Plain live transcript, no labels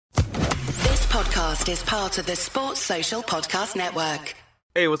podcast is part of the Sports Social Podcast Network.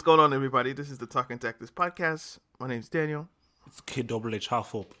 Hey, what's going on, everybody? This is the Talking Tactics podcast. My name's Daniel. It's KWH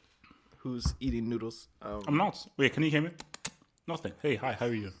half up. Who's eating noodles? I'm not. Wait, can you hear me? Nothing. Hey, hi. How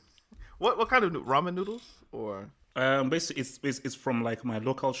are you? What kind of ramen noodles or? Basically, it's from like my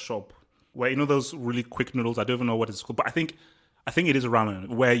local shop where you know those really quick noodles. I don't even know what it's called, but I think it is ramen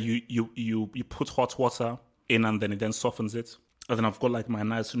where you put hot water in and then it then softens it. And then I've got like my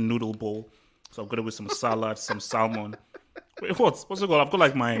nice noodle bowl. So I've got it with some salad, some salmon. Wait, what's it called? I've got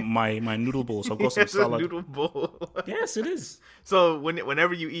like my noodle bowl. So I've got some salad. A noodle bowl. Yes, it is. So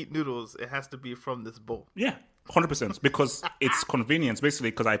whenever you eat noodles, it has to be from this bowl. Yeah, 100%. Because it's convenience,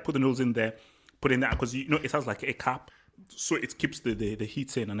 basically. Because I put the noodles in there, put in there because you know it has like a cap, so it keeps the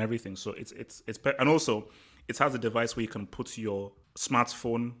heat in and everything. So it's and also it has a device where you can put your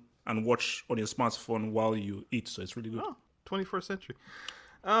smartphone and watch on your smartphone while you eat. So it's really good. Oh, 21st century.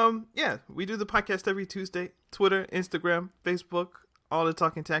 Yeah, we do the podcast every Tuesday. Twitter, Instagram, Facebook, all the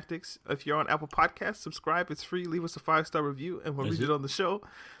Talking Tactics. If you're on Apple Podcasts, subscribe. It's free. Leave us a 5-star review, and we'll read it on the show.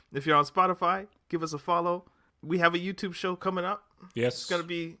 If you're on Spotify, give us a follow. We have a YouTube show coming up. Yes. It's going to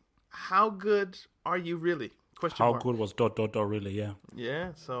be How Good Are You Really? How good was ... really, yeah.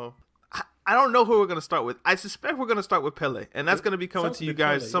 Yeah, so I don't know who we're going to start with. I suspect we're going to start with Pele, and that's going to be coming to you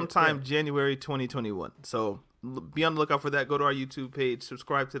guys sometime January 2021. So be on the lookout for that. Go to our YouTube page,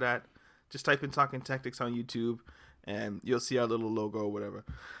 subscribe to that. Just type in Talking Tactics on YouTube, and you'll see our little logo or whatever.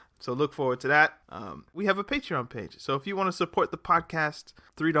 So look forward to that. We have a Patreon page. So if you want to support the podcast,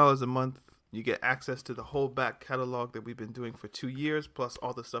 $3 a month, you get access to the whole back catalog that we've been doing for 2 years, plus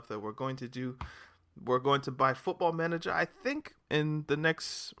all the stuff that we're going to do. We're going to buy Football Manager, I think, in the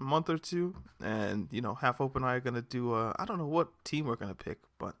next month or two. And, you know, Half Open and I are going to do I don't know what team we're going to pick,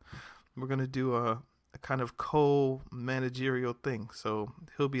 but we're going to do a kind of co-managerial thing. So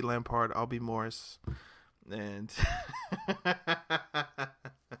he'll be Lampard, I'll be Morris, and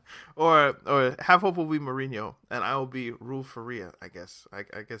or Half Hope will be Mourinho, and I will be Rui Faria. I guess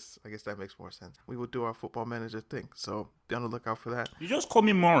that makes more sense. We will do our Football Manager thing. So be on the lookout for that. You just call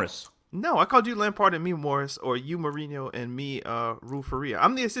me Morris. No, I called you Lampard and me Morris, or you Mourinho and me Rui Faria.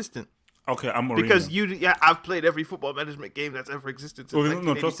 I'm the assistant. Okay, I'm Mourinho. Because I've played every football management game that's ever existed since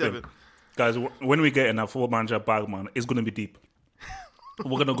 1987. Guys, when we get in our Football Manager bag, man, it's going to be deep.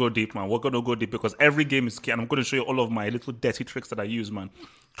 We're going to go deep, man. We're going to go deep because every game is key, and I'm going to show you all of my little dirty tricks that I use, man.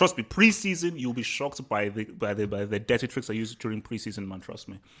 Trust me, preseason, you'll be shocked by the dirty tricks I use during preseason, man. Trust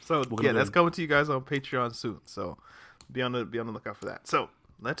me. So, yeah, that's coming to you guys on Patreon soon. So, be on the lookout for that. So,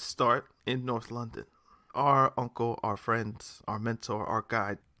 let's start in North London. Our uncle, our friend, our mentor, our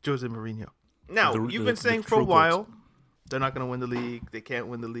guide, Jose Mourinho. Now, you've been saying for a while, they're not going to win the league. They can't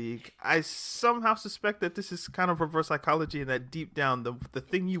win the league. I somehow suspect that this is kind of reverse psychology and that deep down, the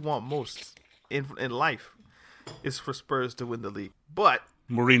thing you want most in life is for Spurs to win the league. But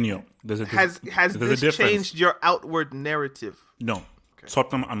Mourinho, has this changed your outward narrative? No. Okay.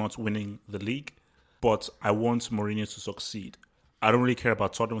 Tottenham are not winning the league, but I want Mourinho to succeed. I don't really care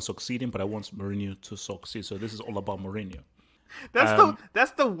about Tottenham succeeding, but I want Mourinho to succeed. So this is all about Mourinho.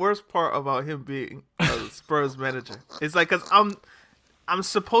 That's the worst part about him being a Spurs manager. It's like, cause I'm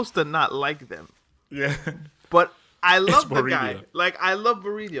supposed to not like them. Yeah. But I love the guy. Like, I love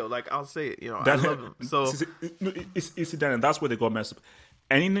Mourinho. Like, I'll say it. You know, I love him. So it's that, and that's where they got messed up.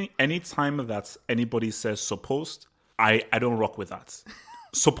 Any time that anybody says supposed, I don't rock with that.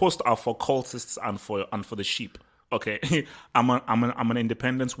 Supposed are for cultists and for the sheep. Okay, I'm an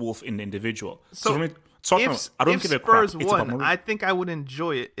independent wolf in the individual. So for me, Tottenham, I don't give a crap. If Spurs won, I think I would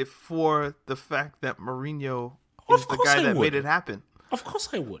enjoy it if for the fact that Mourinho is the guy that made it happen. Of course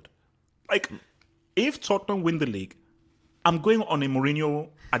I would. Like, if Tottenham win the league, I'm going on a Mourinho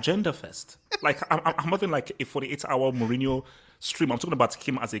agenda fest. Like, I'm having like a 48-hour Mourinho stream. I'm talking about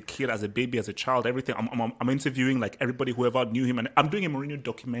him as a kid, as a baby, as a child, everything. I'm interviewing like everybody, whoever knew him, and I'm doing a Mourinho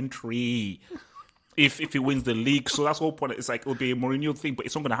documentary. If he wins the league, so that's the whole point. It's like it'll be a Mourinho thing, but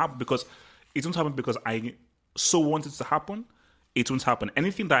it's not going to happen because it won't happen because I so want it to happen. It won't happen.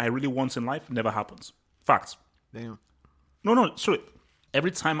 Anything that I really want in life never happens. Facts. Damn. No, sorry.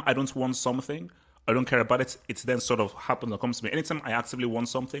 Every time I don't want something, I don't care about it. It then sort of happens or comes to me. Anytime I actively want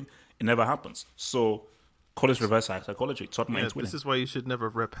something, it never happens. So call it reverse psychology. Tottenham ain't winning. This is why you should never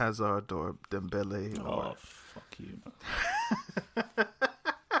rep Hazard or Dembele. Oh, fuck you.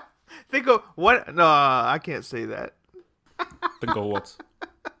 Think of what? No, I can't say that. Think of what?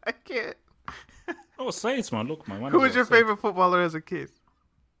 I can't. Oh, say it, man. Look, man. Who was your favorite footballer as a kid?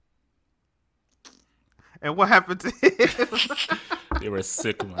 And what happened to him? They were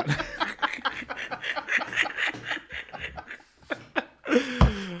sick, man.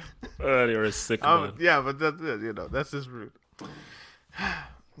 You're a sick man. Yeah, but that's just rude.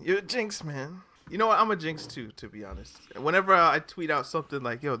 You're a jinx, man. You know what? I'm a jinx too, to be honest. Whenever I tweet out something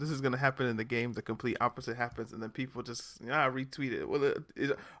like, "Yo, this is gonna happen in the game," the complete opposite happens, and then people just retweet it. Well,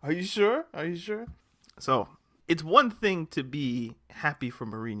 are you sure? Are you sure? So it's one thing to be happy for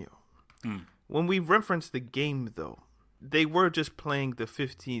Mourinho. When we reference the game, though, they were just playing the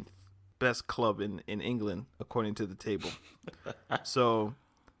 15th best club in England, according to the table. So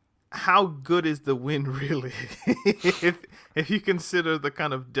how good is the win really if you consider the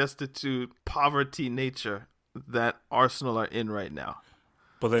kind of destitute poverty nature that Arsenal are in right now?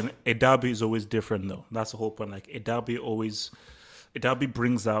 But then a derby is always different, though. That's the whole point. Like a derby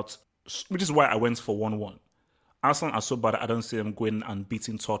brings out, which is why I went for 1-1. Arsenal are so bad I don't see them going and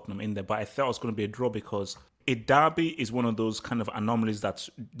beating Tottenham in there, but I thought it was going to be a draw because a derby is one of those kind of anomalies that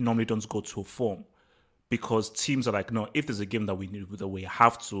normally don't go to form. Because teams are like, no, if there's a game that we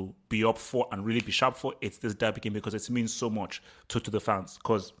have to be up for and really be sharp for, it's this derby game because it means so much to the fans.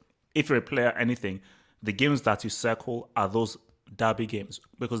 Because if you're a player, anything, the games that you circle are those derby games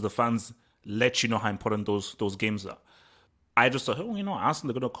because the fans let you know how important those games are. I just thought,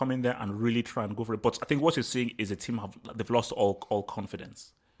 Arsenal are going to come in there and really try and go for it. But I think what you're seeing is a team they've lost all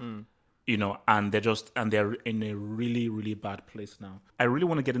confidence. And they're in a really, really bad place now. I really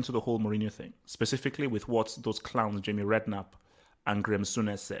want to get into the whole Mourinho thing, specifically with what those clowns, Jamie Redknapp and Graham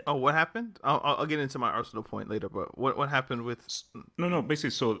Souness said. Oh, what happened? I'll get into my Arsenal point later, but what happened with... No, basically,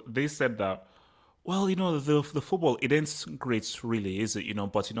 so they said that, well, the football, it ain't great really, is it?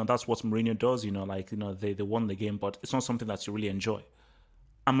 But, that's what Mourinho does, they won the game, but it's not something that you really enjoy.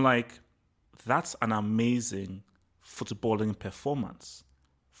 I'm like, that's an amazing footballing performance.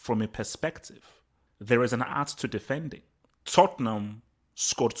 From a perspective, there is an art to defending. Tottenham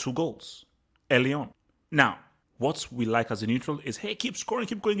scored 2 goals early on. Now, what we like as a neutral is, hey, keep scoring,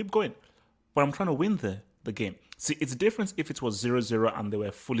 keep going. But I'm trying to win the game. See, it's different if it was 0-0 and they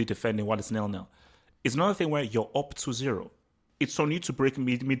were fully defending while it's 0-0. It's another thing where you're up 2-0. It's on you to break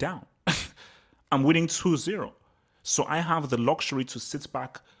me down. I'm winning 2-0. So I have the luxury to sit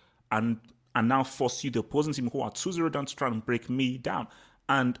back and now force you, the opposing team who are 2-0 down, to try and break me down.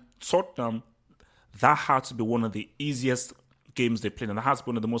 And Tottenham, that had to be one of the easiest games they played, and that has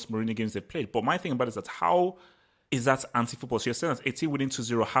been one of the most Mourinho games they've played. But my thing about it is that how is that anti-football? So you're saying that a team winning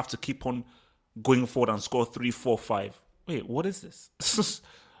 2-0 have to keep on going forward and score 3, 4, 5. Wait, what is this?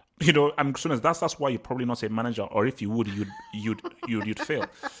 I'm sure that's why you're probably not a manager, or if you would, you'd fail.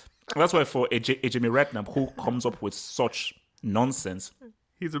 That's why for a Jamie Redknapp, who comes up with such nonsense.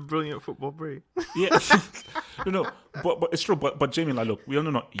 He's a brilliant football brain. Yeah, but it's true. But Jamie, look, we all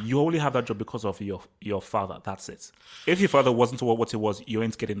know you only have that job because of your father. That's it. If your father wasn't what he was, you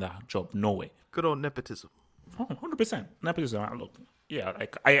ain't getting that job. No way. Good old nepotism. 100% nepotism. Look, yeah,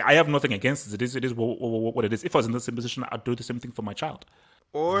 I have nothing against it. It is what it is. If I was in the same position, I'd do the same thing for my child.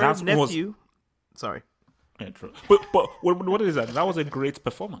 Or nephew. Sorry. Yeah, true. But what is that? That was a great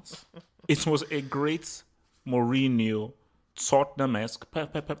performance. It was a great Mourinho Tottenham-esque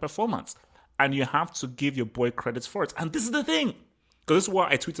performance. And you have to give your boy credits for it. And this is the thing. Because this is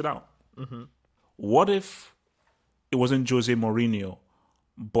what I tweeted out. Mm-hmm. What if it wasn't Jose Mourinho,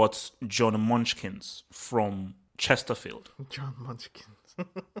 but John Munchkins from Chesterfield? John Munchkins.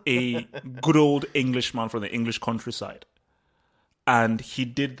 A good old Englishman from the English countryside. And he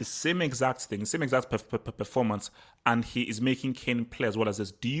did the same exact thing, same exact performance, and he is making Kane play as well as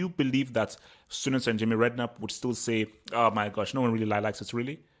this. Do you believe that Souness and Jamie Redknapp would still say, oh my gosh, no one really likes it,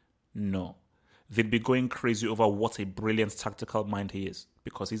 really? No. They'd be going crazy over what a brilliant tactical mind he is,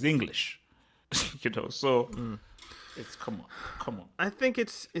 because he's English. So it's come on. I think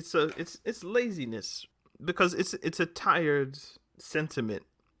it's laziness, because it's a tired sentiment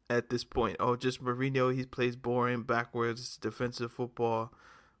at this point. Oh, just Mourinho, he plays boring, backwards, defensive football.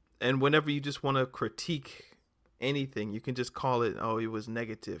 And whenever you just want to critique anything, you can just call it, oh, it was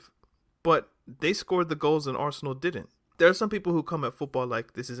negative. But they scored the goals and Arsenal didn't. There are some people who come at football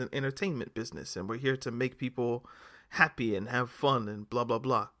like this is an entertainment business and we're here to make people happy and have fun and blah, blah,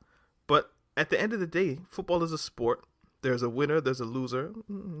 blah. But at the end of the day, football is a sport. There's a winner, there's a loser.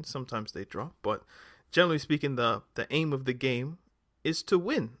 Sometimes they draw. But generally speaking, the aim of the game is to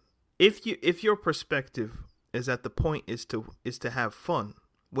win. If your perspective is that the point is to have fun,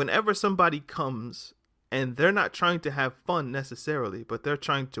 whenever somebody comes and they're not trying to have fun necessarily, but they're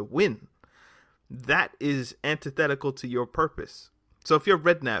trying to win, that is antithetical to your purpose. So if you're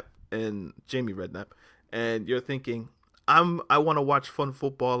Redknapp and Jamie Redknapp, and you're thinking, I want to watch fun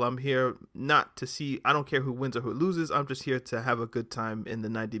football, I'm here not to see, I don't care who wins or who loses, I'm just here to have a good time in the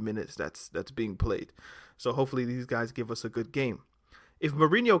 90 minutes that's being played. So hopefully these guys give us a good game. if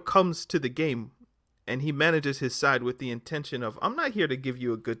Mourinho comes to the game and he manages his side with the intention of, I'm not here to give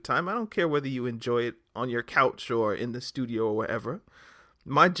you a good time. I don't care whether you enjoy it on your couch or in the studio or wherever.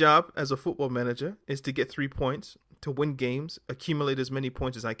 My job as a football manager is to get 3 points, to win games, accumulate as many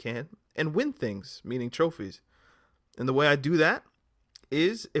points as I can, and win things, meaning trophies. And the way I do that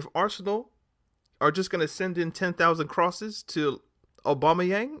is if Arsenal are just going to send in 10,000 crosses to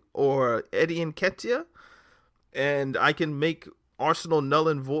Aubameyang or Eddie Nketiah, and I can make Arsenal null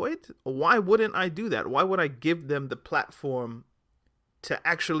and void, why wouldn't I do that? Why would I give them the platform to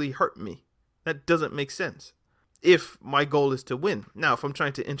actually hurt me? That doesn't make sense. If my goal is to win. Now, if I'm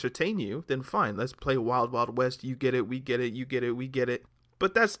trying to entertain you, then fine. Let's play Wild Wild West. You get it, we get it, you get it, we get it.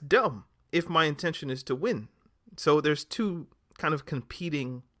 But that's dumb if my intention is to win. So there's two kind of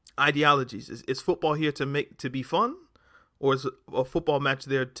competing ideologies. Is football here to be fun, or is a football match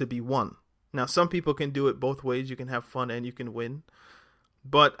there to be won? Now, some people can do it both ways. You can have fun and you can win.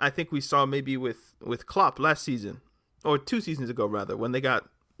 But I think we saw maybe with Klopp last season, or 2 seasons ago rather, when they got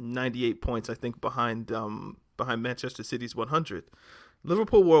 98 points, I think, behind Manchester City's 100.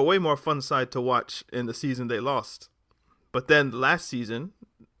 Liverpool were a way more fun side to watch in the season they lost. But then last season,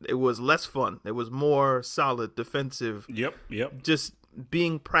 it was less fun. It was more solid, defensive. Yep. Just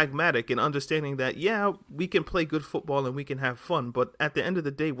being pragmatic and understanding that, yeah, we can play good football and we can have fun, but at the end of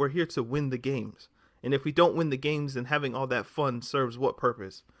the day, we're here to win the games. And if we don't win the games, then having all that fun serves what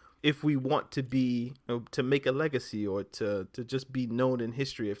purpose? If we want to be, to make a legacy or to just be known in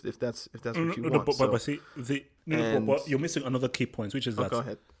history, if that's what you want. But see, but you're missing another key point, which is that go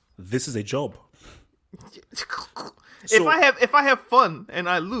ahead. This is a job. If I have fun and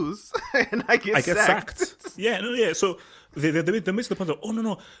I lose and I get sacked. Yeah. So they're missing the point of,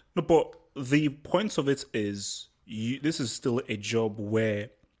 no. But the point of it is, this is still a job where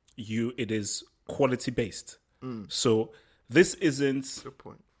it is quality based. So this isn't. Good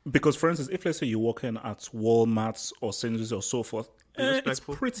point. Because, for instance, if let's say you're working at Walmart or Sainsbury's or so forth, it's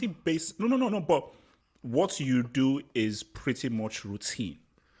pretty basic. No. But what you do is pretty much routine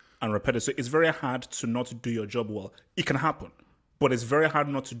and repetitive. So it's very hard to not do your job well. It can happen, but it's very hard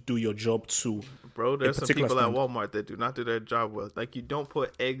not to do your job to. Bro, there's some people at Walmart that do not do their job well. Like, you don't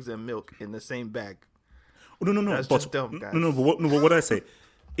put eggs and milk in the same bag. No. That's just dumb, guys. No. But what I say,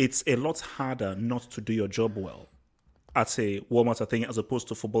 it's a lot harder not to do your job well at a Walmart, I think, as opposed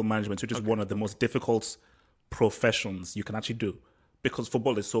to football management, which is one of the most difficult professions you can actually do, because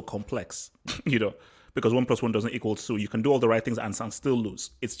football is so complex, because 1 + 1 doesn't equal 2. You can do all the right things and still lose.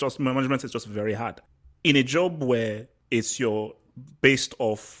 It's just, management is just very hard. In a job where you're based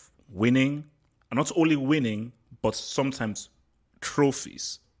off winning, and not only winning, but sometimes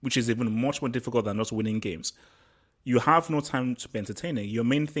trophies, which is even much more difficult than just winning games. You have no time to be entertaining. Your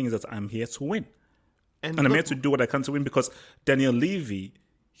main thing is that I'm here to win. And I'm here to do what I can to win, because Daniel Levy,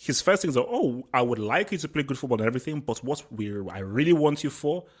 his first things are, I would like you to play good football and everything, but what I really want you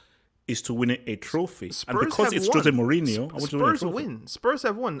for is to win a trophy. Spurs, and because it's Jose Mourinho, I want Spurs to win. Spurs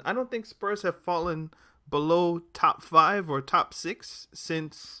have won. I don't think Spurs have fallen below top 5 or top 6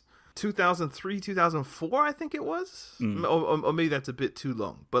 since 2003, 2004, I think it was. Or maybe that's a bit too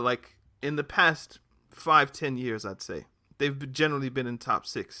long. But like in the past 5-10 years, I'd say they've generally been in top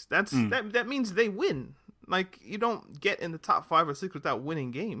 6. That means they win. Like, you don't get in the top 5 or 6 without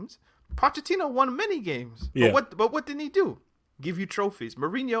winning games. Pochettino won many games. Yeah. But what didn't he do? Give you trophies.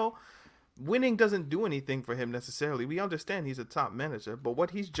 Mourinho, winning doesn't do anything for him necessarily. We understand he's a top manager, but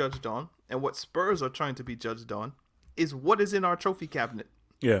what he's judged on and what Spurs are trying to be judged on is what is in our trophy cabinet.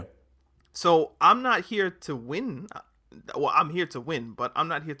 Yeah. So I'm not here to win. Well, I'm here to win, but I'm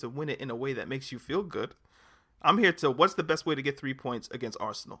not here to win it in a way that makes you feel good. I'm here to, what's the best way to get 3 points against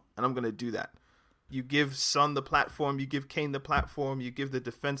Arsenal? And I'm going to do that. You give Son the platform. You give Kane the platform. You give the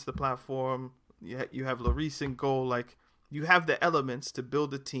defense the platform. You have Lloris in goal. Like, you have the elements to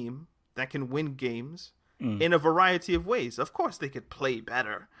build a team that can win games in a variety of ways. Of course, they could play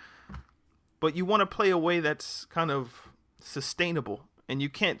better. But you want to play a way that's kind of sustainable. And you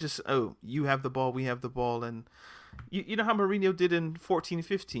can't just, you have the ball, we have the ball. And you know how Mourinho did in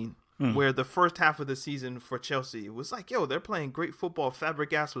 14-15? Where the first half of the season for Chelsea was like, they're playing great football.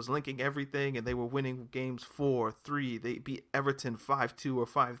 Fabregas was linking everything, and they were winning games 4-3. They beat Everton 5-2 or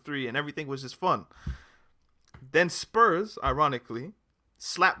 5-3, and everything was just fun. Then Spurs, ironically,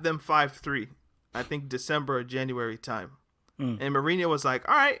 slapped them 5-3, I think December or January time. And Mourinho was like,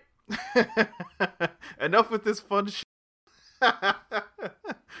 all right, enough with this fun shit.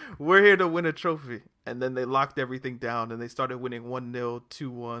 We're here to win a trophy. And then they locked everything down, and they started winning 1-0,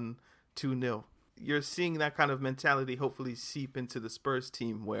 2-1, 2-0. You're seeing that kind of mentality hopefully seep into the Spurs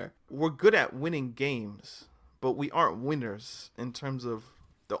team, where we're good at winning games, but we aren't winners in terms of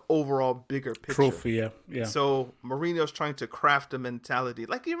the overall bigger picture. Trophy, yeah. So Mourinho's trying to craft a mentality,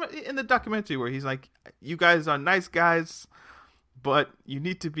 like in the documentary where he's like, "You guys are nice guys, but you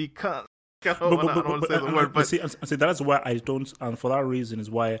need to be." I don't want to say the word, but see, that is why I don't, and for that reason is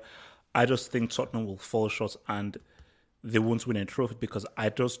why I just think Tottenham will fall short and they won't win a trophy, because I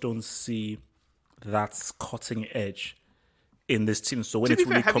just don't see that cutting edge in this team. So when it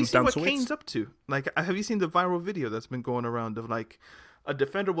really comes down to it, have you seen what Kane's up to? Like, have you seen the viral video that's been going around of like a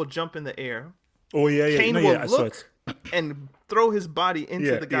defender will jump in the air? Oh yeah, Kane will look and throw his body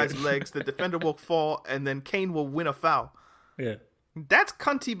into the guy's legs. The defender will fall, and then Kane will win a foul. Yeah, that's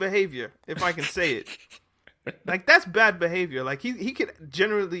cunty behavior, if I can say it. Like, that's bad behavior. Like, he could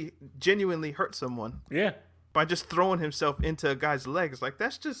genuinely hurt someone. Yeah. By just throwing himself into a guy's legs. Like,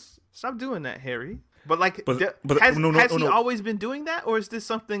 that's just... Stop doing that, Harry. But, like, has he always been doing that? Or is this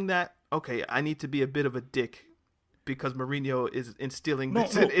something that, okay, I need to be a bit of a dick because Mourinho is instilling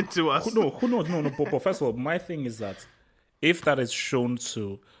this into us? Who knows? No. But first of all, my thing is that if that is shown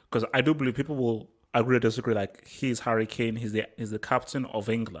to... Because I do believe people will agree or disagree. Like, he's Harry Kane. He's the captain of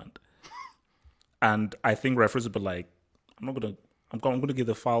England. And I think referees will be like, I'm going to give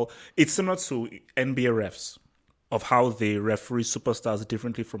the foul. It's similar to NBA refs of how they referee superstars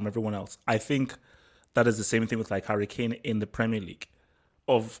differently from everyone else. I think that is the same thing with like Harry Kane in the Premier League.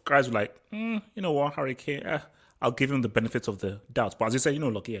 Of guys who are like, you know what, Harry Kane, I'll give him the benefits of the doubt. But as you said,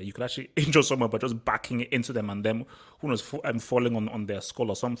 look, you could actually injure someone by just backing it into them and them, who knows, falling on their skull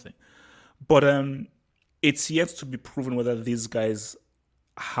or something. But it's yet to be proven whether these guys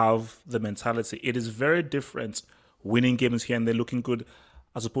have the mentality. It is very different winning games here and they're looking good,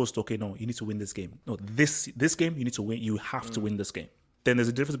 as opposed to, okay, no, you need to win this game. No, this game, you need to win. You have to win this game. Then there's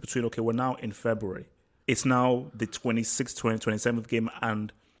a difference between, okay, we're now in February. It's now the 26th, 27th game,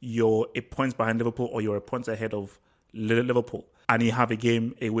 and you're a point behind Liverpool or you're a point ahead of Liverpool, and you have a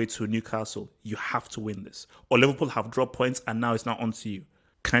game away to Newcastle. You have to win this. Or Liverpool have dropped points, and now it's not on to you.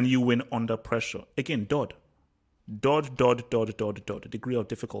 Can you win under pressure? Again, Dodd. Degree of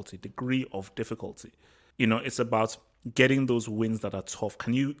difficulty. It's about getting those wins that are tough.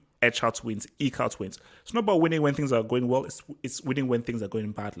 Can you etch out wins, eke out wins? It's not about winning when things are going well. It's winning when things are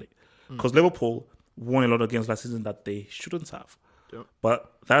going badly. Because Liverpool won a lot of games last season that they shouldn't have. Yep.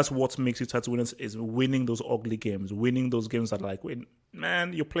 But that's what makes you title winners, is winning those ugly games, winning those games that are like,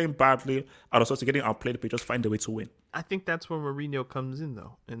 man, you're playing badly. Out of sorts, you're getting outplayed, but you just find a way to win. I think that's where Mourinho comes in,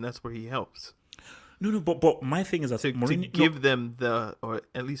 though, and that's where he helps. No, but my thing is that Mourinho, to give them or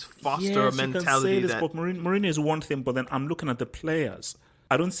at least foster a mentality. You can say this, but Mourinho is one thing, but then I'm looking at the players.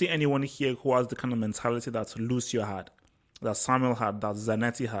 I don't see anyone here who has the kind of mentality that Lucio had, that Samuel had, that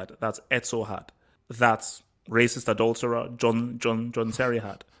Zanetti had, that Eto'o had, that racist adulterer John Terry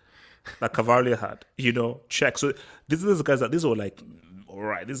had, that Cavalier had, Czech. So these are the guys these were like, all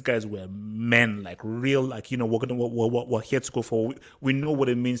right, these guys were men, like real, like, we're here to go for. We know what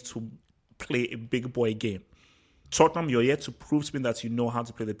it means to play a big boy game. Tottenham, you're yet to prove to me that you know how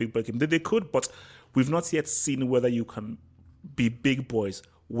to play the big boy game. They could, but we've not yet seen whether you can be big boys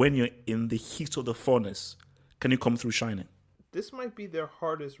when you're in the heat of the furnace. Can you come through shining? This might be their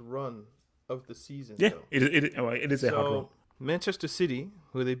hardest run of the season. Yeah, though. It is a hard run. Manchester City,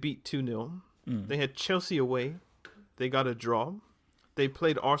 who they beat 2-0. They had Chelsea away. They got a draw. They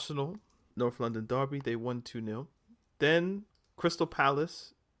played Arsenal, North London Derby. They won 2-0. Then Crystal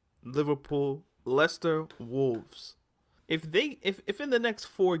Palace, Liverpool, Leicester, Wolves. If in the next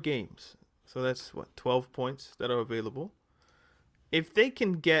 4 games, so that's 12 points that are available. If they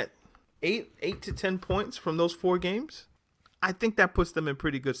can get 8 to 10 points from those 4 games, I think that puts them in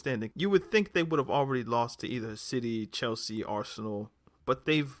pretty good standing. You would think they would have already lost to either City, Chelsea, Arsenal, but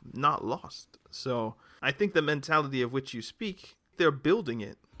they've not lost. So I think the mentality of which you speak, they're building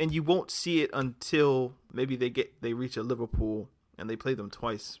it, and you won't see it until maybe they reach a Liverpool and they play them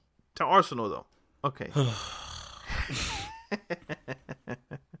twice. To Arsenal, though. Okay.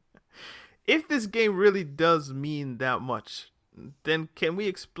 If this game really does mean that much, then can we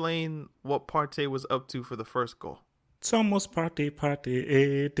explain what Partey was up to for the first goal? Thomas Partey,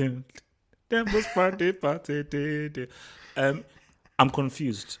 Thomas Partey. I'm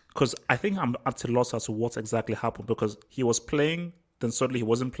confused because I think I'm at a loss as to what exactly happened, because he was playing, then suddenly he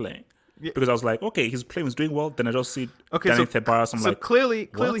wasn't playing. Yeah. Because I was like, okay, he's playing, he's doing well. Then I just see Danny Ceballos. I'm like, clearly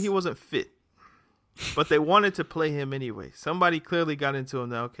he wasn't fit, but they wanted to play him anyway. Somebody clearly got into him.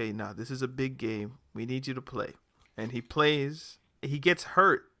 Now, okay, this is a big game. We need you to play, and he plays. He gets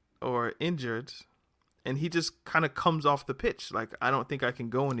hurt or injured, and he just kind of comes off the pitch. Like, I don't think I can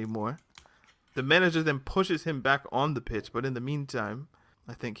go anymore. The manager then pushes him back on the pitch, but in the meantime,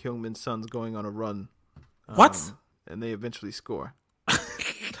 I think Heung-min Son's going on a run What? And they eventually score.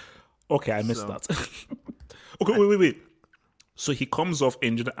 Okay, I missed that. Okay, wait. So he comes off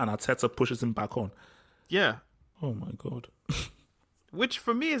injured and Arteta pushes him back on. Yeah. Oh my God. Which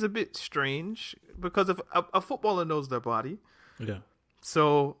for me is a bit strange because if a footballer knows their body. Yeah.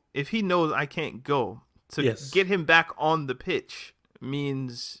 So if he knows I can't go, to get him back on the pitch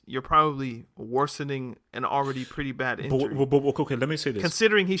means you're probably worsening an already pretty bad injury. But okay, let me say this.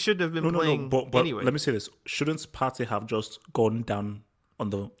 Considering he shouldn't have been playing but anyway. Let me say this. Shouldn't Partey have just gone down on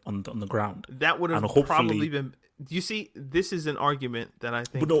the ground? That would have probably been... You see, this is an argument that I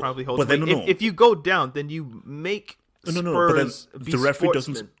think probably holds weight. If you go down, then you make Spurs but then be the referee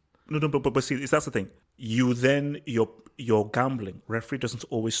sportsmen. doesn't... But see, that's the thing. You're gambling. Referee doesn't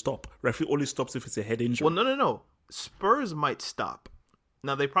always stop. Referee only stops if it's a head injury. Well, no. Spurs might stop.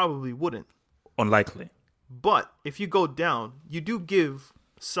 Now, they probably wouldn't. Unlikely. But if you go down, you do give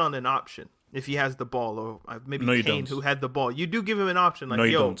Son an option if he has the ball, or maybe Kane who had the ball. You do give him an option. Like,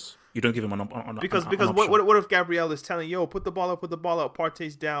 you don't. You don't give him an because option. What if Gabriel is telling, put the ball up,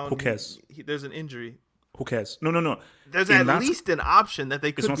 Partey's down. Who cares? There's an injury. Who cares? No. There's at least an option that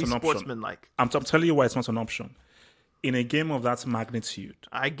they could be sportsmanlike. I'm telling you why it's not an option. In a game of that magnitude,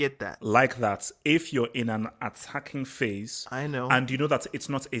 I get that. Like that, if you're in an attacking phase, I know, and you know that it's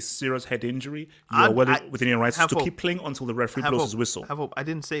not a serious head injury, you're within your rights to keep playing until the referee blows his whistle. Have hope. I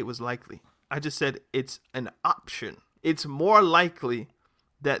didn't say it was likely. I just said it's an option. It's more likely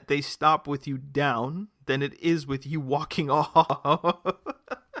that they stop with you down than it is with you walking off.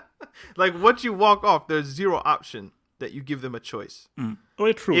 Like, once you walk off, there's zero option that you give them a choice.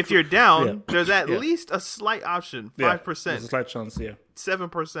 Oh, true. If you're down, there's at least a slight option, 5%. There's a slight chance,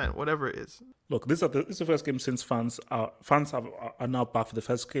 7%, whatever it is. Look, this is the first game since fans are now back for the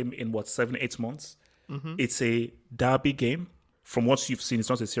first game in 7-8 months. Mm-hmm. It's a derby game. From what you've seen, it's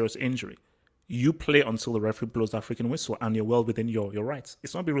not a serious injury. You play until the referee blows that freaking whistle, and you're well within your rights.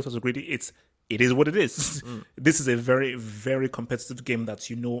 It's not being ruthless or greedy. It is what it is. This is a very, very competitive game that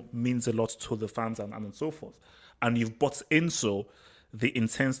means a lot to the fans and so forth. And you've bought into the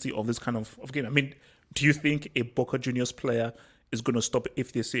intensity of this kind of game. I mean, do you think a Boca Juniors player is going to stop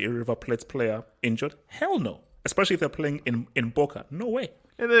if they see a River Plate player injured? Hell no. Especially if they're playing in Boca. No way.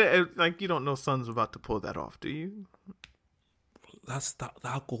 And then, you don't know Son's about to pull that off, do you?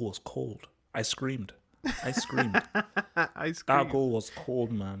 That goal was cold. I screamed. That goal was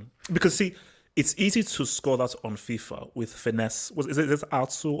cold, man. Because, see, it's easy to score that on FIFA with finesse. Is it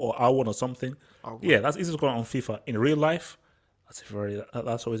R2 or R1 or something? R1. Yeah, that's easy to score on FIFA. In real life,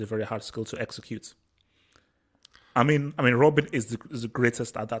 that's always a very hard skill to execute. I mean, Robin is the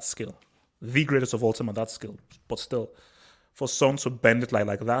greatest at that skill, the greatest of all time at that skill. But still, for Son to bend it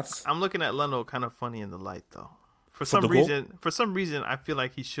like that, I'm looking at Leno kind of funny in the light, though. For some reason, I feel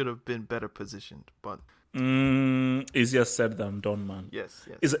like he should have been better positioned, but. Easier said than done, man. Yes.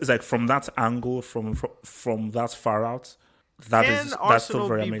 It's like from that angle, from that far out. That's still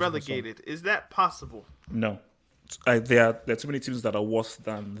very amazing. Can Arsenal be relegated? Is that possible? No, there are too many teams that are worse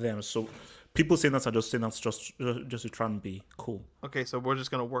than them. So people saying that are just saying that's just to try and be cool. Okay, so we're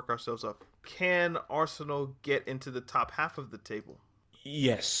just gonna work ourselves up. Can Arsenal get into the top half of the table?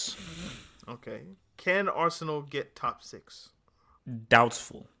 Yes. Okay. Can Arsenal get top 6?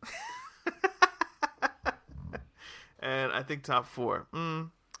 Doubtful. And I think top 4. No.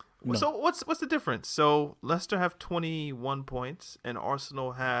 So what's the difference? So Leicester have 21 points and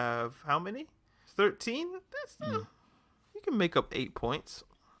Arsenal have how many? 13? You can make up 8 points.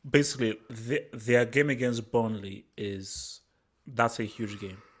 Basically, their game against Burnley that's a huge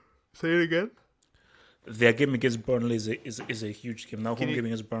game. Say it again. Their game against Burnley is a huge game. Now, home game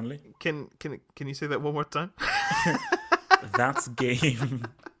against Burnley. Can you say that one more time? That game.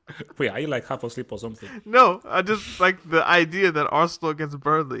 Wait, are you like half asleep or something? No, I just like the idea that Arsenal against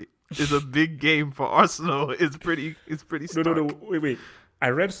Burnley is a big game for Arsenal. It's pretty stark. No. Wait. I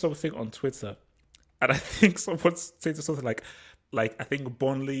read something on Twitter, and I think someone said something like I think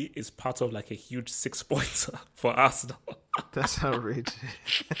Burnley is part of like a huge 6-pointer for Arsenal. That's outrageous.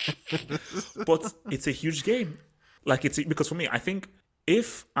 But it's a huge game. Because for me, I think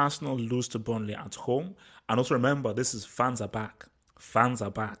if Arsenal lose to Burnley at home, and also remember, fans are back.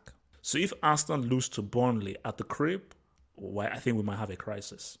 So if Arsenal lose to Burnley at the crib, well, I think we might have a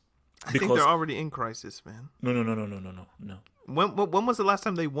crisis. I think they're already in crisis, man. No. When was the last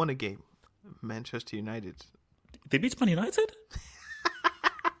time they won a game? Manchester United. They beat Man United?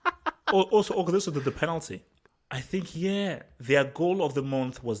 Also, this is the penalty. I think, their goal of the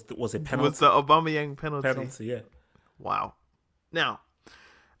month was a penalty. Was the Aubameyang penalty? Penalty, yeah. Wow. Now,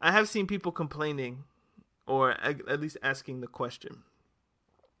 I have seen people complaining, or at least asking the question,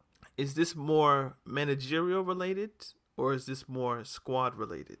 is this more managerial related or is this more squad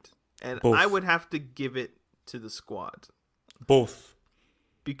related? And Both. I would have to give it to the squad. Both.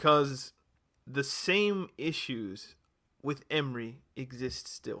 Because the same issues with Emery exist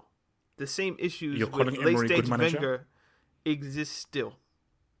still. The same issues with late-stage Wenger exist still.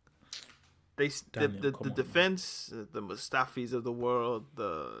 The defense, the Mustafis of the world,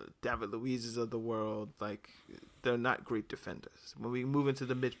 the David Luizes of the world, like, they're not great defenders. When we move into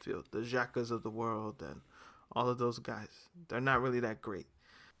the midfield, the Xhakas of the world and all of those guys, they're not really that great.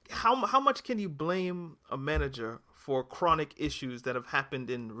 How much can you blame a manager for chronic issues that have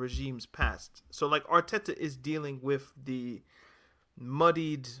happened in regimes past? So, like, Arteta is dealing with the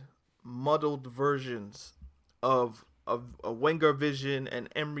muddled versions of a Wenger vision and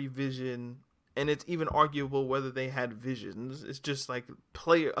Emery vision, and it's even arguable whether they had visions. It's just like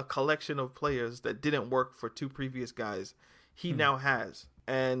a collection of players that didn't work for two previous guys. He now has,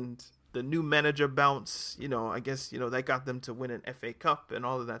 and the new manager bounce, I guess, that got them to win an FA Cup and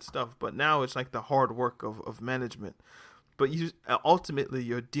all of that stuff. But now it's like the hard work of management. But ultimately,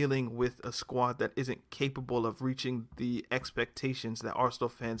 you're dealing with a squad that isn't capable of reaching the expectations that Arsenal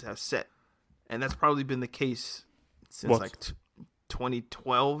fans have set. And that's probably been the case since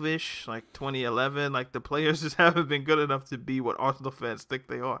 2012-ish, like 2011. Like, the players just haven't been good enough to be what Arsenal fans think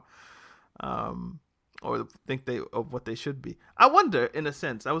they are. Or think of what they should be. I wonder, in a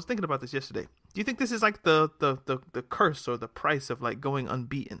sense, I was thinking about this yesterday. Do you think this is like the curse or the price of like going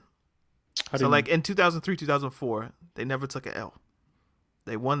unbeaten? So like in 2003, 2004, they never took an L.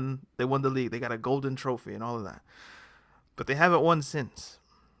 They won the league. They got a golden trophy and all of that. But they haven't won since.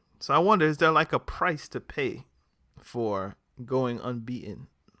 So I wonder, is there like a price to pay for going unbeaten?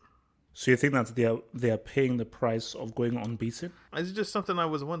 So you think that they are paying the price of going unbeaten? It's just something I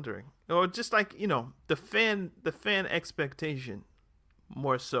was wondering. Or just like, the fan expectation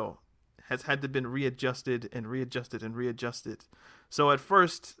more so has had to been readjusted and readjusted and readjusted. So at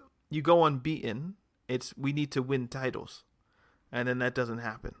first you go unbeaten, we need to win titles. And then that doesn't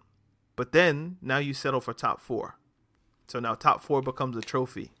happen. But then now you settle for top 4. So now top 4 becomes a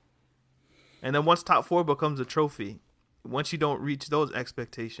trophy. And then once top 4 becomes a trophy, once you don't reach those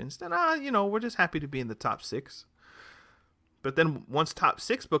expectations, then we're just happy to be in the top 6. But then once top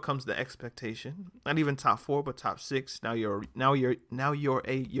 6 becomes the expectation, not even top 4 but top 6, now you're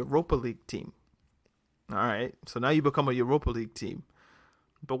a Europa League team. All right, so now you become a Europa League team.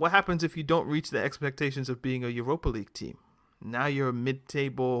 But what happens if you don't reach the expectations of being a Europa League team? Now you're a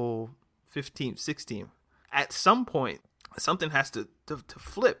mid-table 15th, 16th. At some point, something has to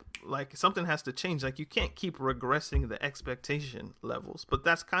flip. Like, something has to change. Like, you can't keep regressing the expectation levels. But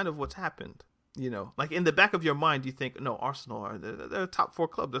that's kind of what's happened. Like, in the back of your mind, you think, no, Arsenal they're a top 4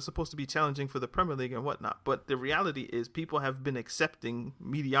 club. They're supposed to be challenging for the Premier League and whatnot. But the reality is, people have been accepting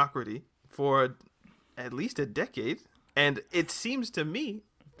mediocrity for at least a decade. And it seems to me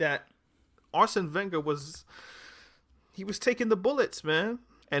that Arsene Wenger was taking the bullets, man.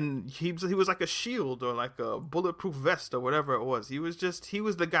 And he was like a shield or like a bulletproof vest or whatever it was. He was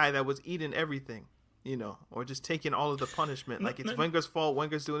the guy that was eating everything, or just taking all of the punishment. Like, it's Wenger's fault.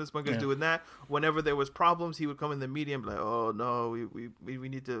 Wenger's doing this. Wenger's doing that. Whenever there was problems, he would come in the media and be like, oh, no, we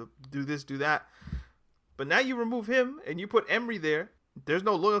need to do this, do that. But now you remove him and you put Emery there. There's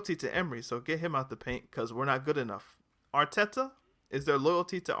no loyalty to Emery, so get him out the paint because we're not good enough. Arteta, is there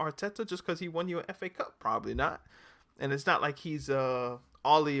loyalty to Arteta just because he won you an FA Cup? Probably not. And it's not like he's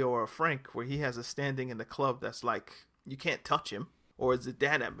Ollie or Frank, where he has a standing in the club that's like, you can't touch him. Or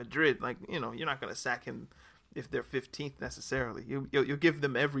Zidane at Madrid, like, you're not going to sack him if they're 15th necessarily. You'll give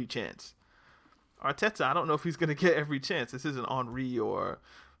them every chance. Arteta, I don't know if he's going to get every chance. This isn't Henry or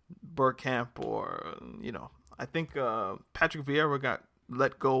Bergkamp or, I think Patrick Vieira got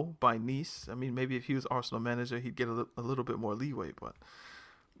let go by Nice. I mean, maybe if he was Arsenal manager, he'd get a little bit more leeway. But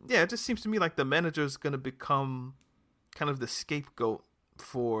yeah, it just seems to me like the manager is going to become kind of the scapegoat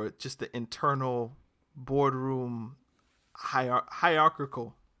for just the internal boardroom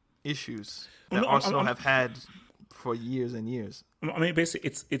hierarchical issues that Arsenal have had for years and years. I mean,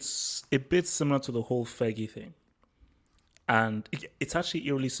 basically, it's a bit similar to the whole Fergie thing. And it's actually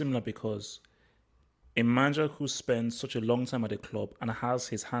eerily similar because a manager who spends such a long time at a club and has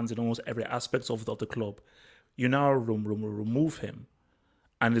his hands in almost every aspect of the club, you now remove him.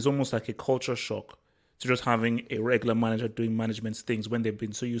 And it's almost like a culture shock to just having a regular manager doing management things when they've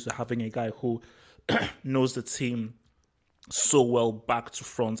been so used to having a guy who knows the team so well back to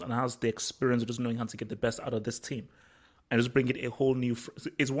front and has the experience of just knowing how to get the best out of this team. And just bringing a whole new...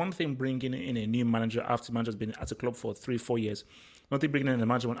 It's one thing bringing in a new manager after the manager's been at a club for 3-4 years. Not bringing in a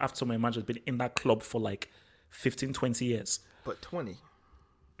manager when after my manager's been in that club for like 15, 20 years. But 20.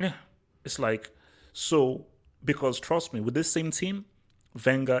 Yeah. It's like, so, because trust me, with this same team,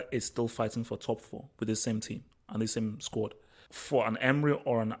 Wenger is still fighting for top 4 with the same team and the same squad. For an Emery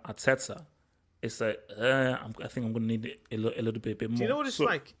or an Arteta, it's like, I think I'm going to need a little bit more. Do you know what it's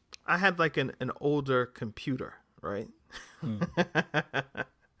like? I had like an older computer, right?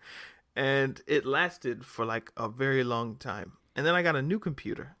 And it lasted for like a very long time. And then I got a new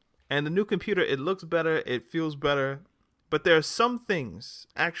computer. And the new computer, it looks better, it feels better. But there are some things,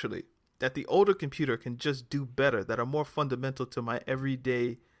 actually, that the older computer can just do better that are more fundamental to my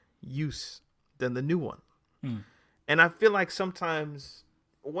everyday use than the new one. And I feel like sometimes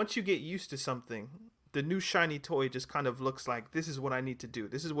once you get used to something, the new shiny toy just kind of looks like, this is what I need to do.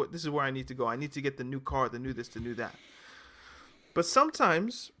 This is where I need to go. I need to get the new car, the new this, the new that. But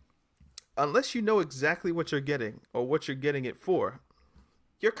sometimes, unless you know exactly what you're getting or what you're getting it for,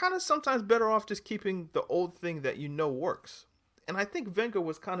 you're kind of sometimes better off just keeping the old thing that you know works. And I think Wenger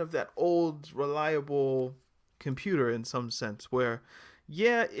was kind of that old, reliable computer in some sense where,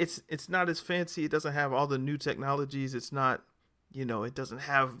 yeah, it's not as fancy. It doesn't have all the new technologies. It's not, it doesn't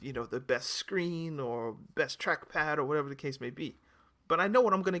have, the best screen or best trackpad or whatever the case may be. But I know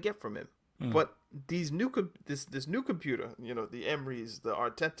what I'm going to get from him. But this new computer, the Emerys, the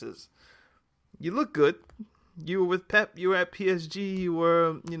Artetas, you look good. You were with Pep, you were at PSG,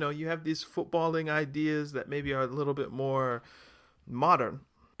 you have these footballing ideas that maybe are a little bit more modern.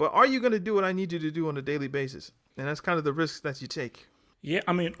 But are you going to do what I need you to do on a daily basis? And that's kind of the risks that you take. Yeah,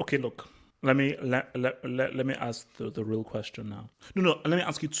 I mean, okay, look. Let me ask the real question now. No, let me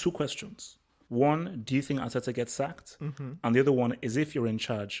ask you 2 questions. One, do you think Arteta gets sacked? And the other one is, if you're in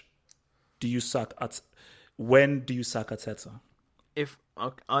charge, when do you sack Arteta?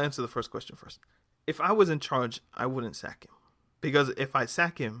 I'll answer the first question first. If I was in charge, I wouldn't sack him. Because if I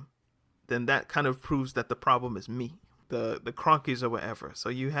sack him, then that kind of proves that the problem is me. The Cronkies or whatever. So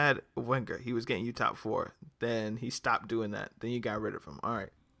you had Wenger. He was getting you top 4. Then he stopped doing that. Then you got rid of him. All right.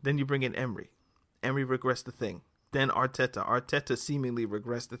 Then you bring in Emery. Emery regressed the thing. Then Arteta. Arteta seemingly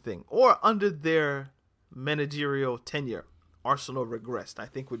regressed the thing. Or under their managerial tenure, Arsenal regressed, I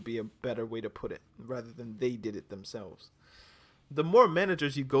think would be a better way to put it, rather than they did it themselves. The more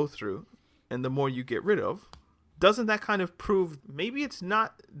managers you go through and the more you get rid of, doesn't that kind of prove maybe it's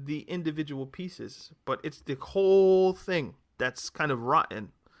not the individual pieces, but it's the whole thing that's kind of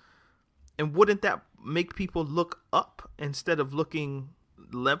rotten? And wouldn't that make people look up instead of looking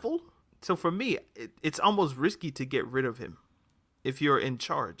level? So for me, it's almost risky to get rid of him if you're in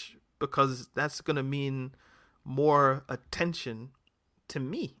charge, because that's going to mean more attention to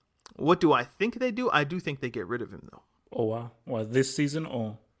me. What do I think they do? I do think they get rid of him, though. Oh, wow. What, this season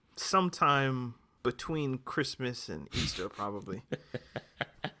or? Sometime between Christmas and Easter, probably.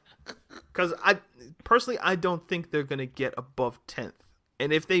 Because I don't think they're going to get above 10th.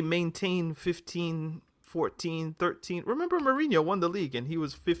 And if they maintain 15, 14, 13... Remember, Mourinho won the league and he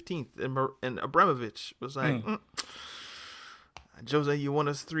was 15th. And Abramovich was like, Jose, you won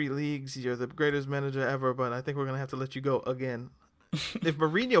us 3 leagues. You're the greatest manager ever, but I think we're going to have to let you go again. If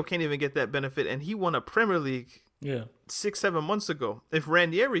Mourinho can't even get that benefit and he won a Premier League 6-7 months ago, if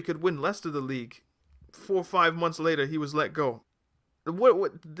Ranieri could win Leicester the league 4 or 5 months later, he was let go.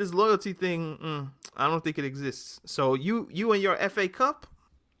 What this loyalty thing, I don't think it exists. So you and your FA Cup,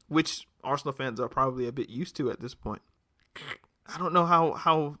 which Arsenal fans are probably a bit used to at this point, I don't know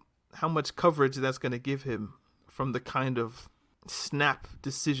how much coverage that's going to give him from the kind of snap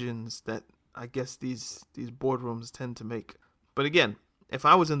decisions that I guess these boardrooms tend to make. But again, if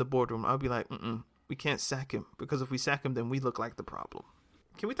I was in the boardroom, I'd be like, we can't sack him, because if we sack him, then we look like the problem.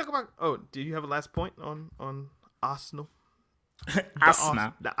 Can we talk about? Oh, do you have a last point on Arsenal?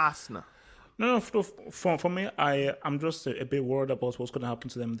 Arsenal. The Arsenal. No. For me, I'm just a bit worried about what's going to happen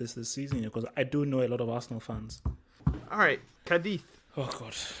to them this season, because I do know a lot of Arsenal fans. All right, Cadiz. Oh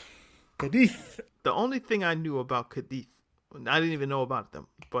God, Cadiz. The only thing I knew about Cadiz, I didn't even know about them.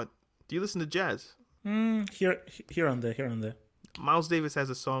 But do you listen to jazz? Here and there. Miles Davis has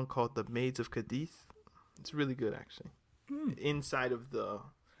a song called "The Maids of Cadiz." It's really good, actually. Inside of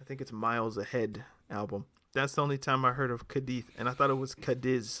I think it's Miles Ahead album. That's the only time I heard of Cadiz, and I thought it was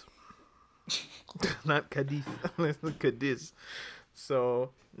Cadiz, not Cadiz. Cadiz.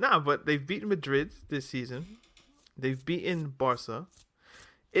 So but they've beaten Madrid this season. They've beaten Barca.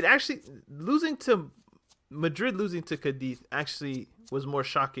 It actually losing to Cadiz actually was more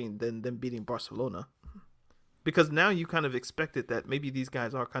shocking than them beating Barcelona, because now you kind of expected that maybe these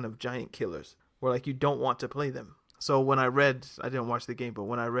guys are kind of giant killers, where like you don't want to play them. So when I didn't watch the game, but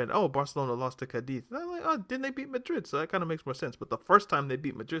when I read, Barcelona lost to Cadiz, I'm like, oh, didn't they beat Madrid? So that kind of makes more sense. But the first time they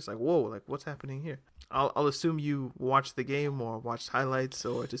beat Madrid, it's like, whoa, like what's happening here? I'll assume you watched the game or watched highlights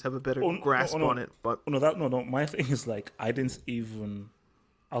or just have a better grasp on it. But no. My thing is like I was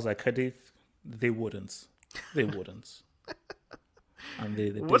like Cadiz, they wouldn't. And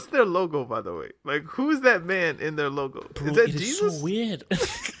they what's their logo, by the way? Like, who is that man in their logo? Bro, is that it Jesus? Is so weird.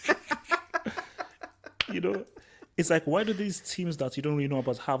 It's like, why do these teams that you don't really know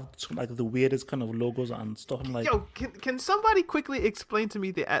about have like the weirdest kind of logos and stuff? I'm like, yo, can somebody quickly explain to me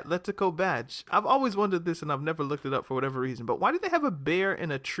the Atletico badge? I've always wondered this, and I've never looked it up for whatever reason. But why do they have a bear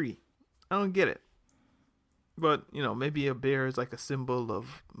in a tree? I don't get it. But maybe a bear is like a symbol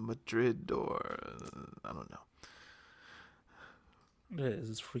of Madrid, or I don't know. Yeah,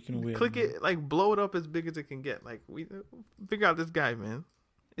 it's freaking weird. Click it, like blow it up as big as it can get. Like we figure out this guy, man.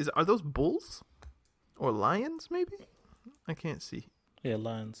 Are those bulls or lions? Maybe I can't see. Yeah,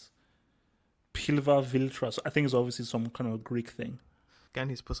 lions. Pilva Viltra. So I think it's obviously some kind of Greek thing. Guy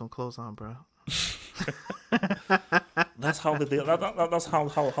needs to put some clothes on, bro. That's how that's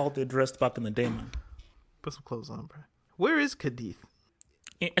how they dressed back in the day, man. Put some clothes on, bro. Where is Cadiz?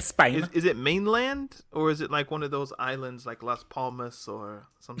 In Spain. Is it mainland, or is it like one of those islands like Las Palmas or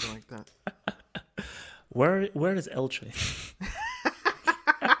something like that? Where is Elche?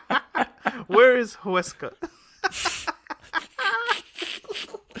 Where is Huesca?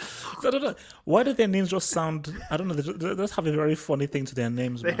 I don't know. Why do their names just sound? I don't know. They just have a very funny thing to their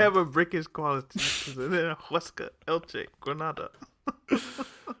names. They have a brickish quality. Huesca, Elche, Granada,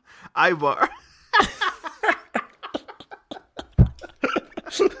 Ibar.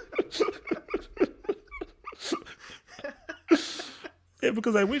 Yeah,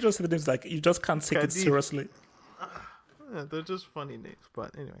 because like we just say the names like you just can't take it seriously. Yeah, they're just funny names, but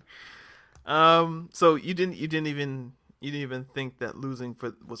anyway. So you didn't even think that losing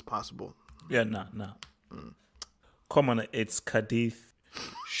was possible? Yeah, no. Come on, it's Cadiz.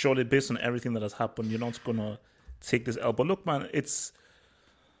 Surely, based on everything that has happened, you're not gonna take this L. But look, man, it's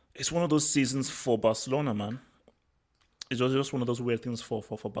one of those seasons for Barcelona, man. It's just one of those weird things for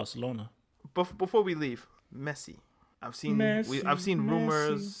Barcelona. Before we leave, Messi. I've seen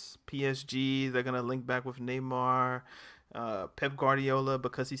rumors. PSG, they're gonna link back with Neymar. Pep Guardiola,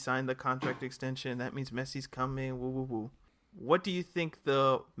 because he signed the contract extension, that means Messi's coming. Woo woo woo. What do you think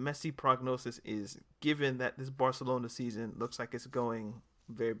the Messi prognosis is, given that this Barcelona season looks like it's going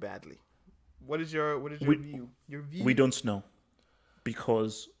very badly? What is your view? Your view? We don't know,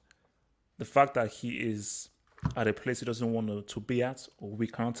 because the fact that he is at a place he doesn't want to be at, or we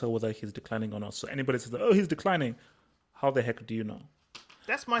can't tell whether he's declining or not. So anybody says, "Oh, he's declining," how the heck do you know?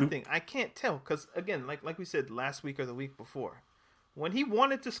 That's my thing. I can't tell because, again, like we said last week or the week before, when he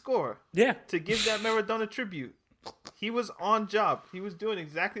wanted to score, to give that Maradona tribute, he was on job. He was doing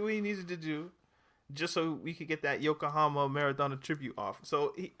exactly what he needed to do, just so we could get that Yokohama Maradona tribute off.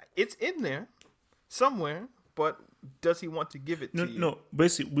 So it's in there somewhere, but does he want to give it to you? No.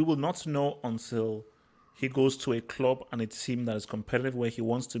 Basically, we will not know until he goes to a club and a team that is competitive where he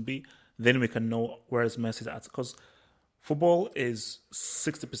wants to be. Then we can know where his Messi is at, because football is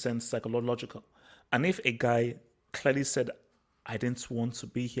 60% psychological. And if a guy clearly said, I didn't want to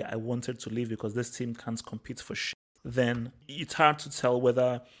be here, I wanted to leave because this team can't compete for shit, then it's hard to tell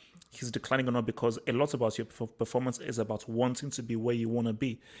whether he's declining or not, because a lot about your performance is about wanting to be where you want to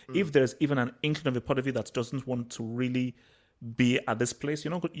be. If there's even an inkling of a part of you that doesn't want to really be at this place,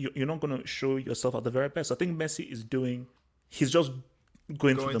 you're not going to show yourself at the very best. I think Messi he's just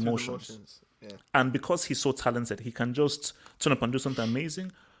going through the motions. Yeah. And because he's so talented, he can just turn up and do something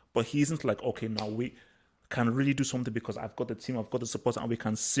amazing, but he isn't like, okay, now we can really do something because I've got the team, I've got the support, and we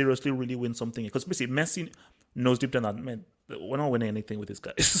can seriously really win something. Because basically, Messi knows deep down that, man, we're not winning anything with this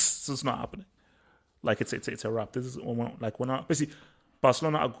guy. It's just not happening. Like, it's a wrap. This is we're not. Basically,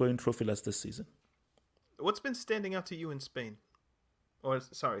 Barcelona are going trophyless this season. What's been standing out to you in Spain? Or,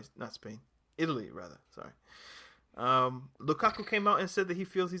 sorry, not Spain. Italy, rather. Sorry. Lukaku came out and said that he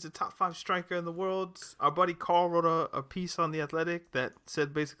feels he's a top 5 striker in the world. Our buddy Carl wrote a piece on The Athletic that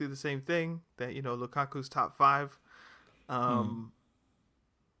said basically the same thing, that, Lukaku's top 5.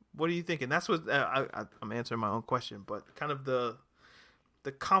 What are you thinking? That's what I'm answering my own question, but kind of the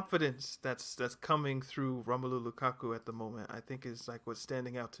confidence that's coming through Romelu Lukaku at the moment, I think, is like what's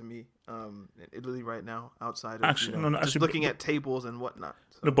standing out to me in Italy right now, outside of just looking at tables and whatnot.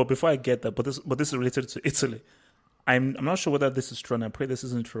 So. No, but before I get that, but this is related to Italy. I'm not sure whether this is true, and I pray this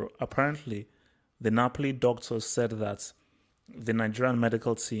isn't true. Apparently, the Napoli doctors said that the Nigerian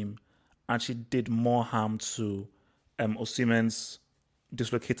medical team actually did more harm to Osimhen's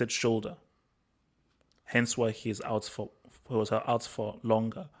dislocated shoulder. hence why he was out for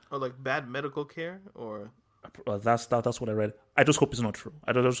longer. Or like bad medical care, or That's what I read. I just hope it's not true.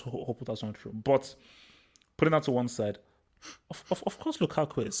 I just hope that's not true. But putting that to one side, of course,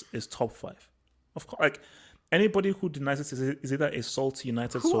 Lukaku is top 5. Of course, like anybody who denies it is either a salty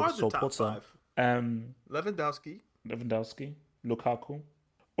United supporter. Lewandowski, Lukaku.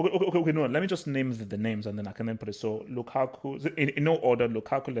 Okay. No, let me just name the names and then I can then put it. So Lukaku, in no order: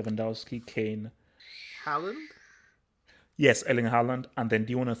 Lukaku, Lewandowski, Kane, Haaland. Yes, Erling Haaland, and then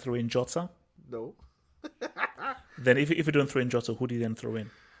do you want to throw in Jota? No. Then if you don't throw in Jota, who do you then throw in?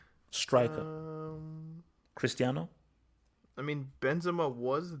 Striker. Cristiano? I mean, Benzema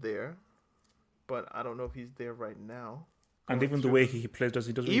was there, but I don't know if he's there right now. And even the way he plays,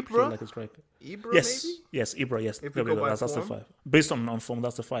 he doesn't really play like a striker. Ibra, yes, maybe? Yes, Ibra, yes. If we go by that's the form? 5. Based on form,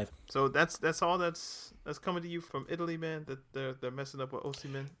 that's the 5. So that's all that's coming to you from Italy, man. That they're messing up with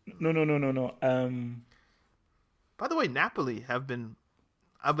Osimhen. No. By the way, Napoli have been.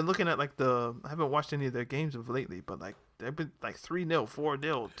 I've been looking at I haven't watched any of their games of lately, but like they've been like 3-0,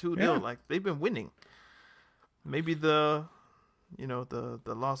 4-0, 2-0. Yeah. Like they've been winning. Maybe the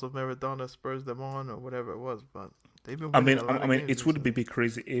loss of Maradona spurs them on or whatever it was, but they've been winning. I mean, it would be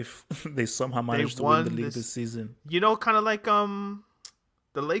crazy if they somehow managed to win the league this season. Kind of like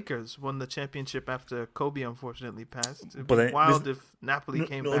the Lakers won the championship after Kobe unfortunately passed. It'd be wild if Napoli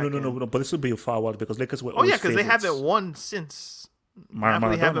came back. No, but this would be far wild because Lakers were. Oh yeah, because they haven't won since.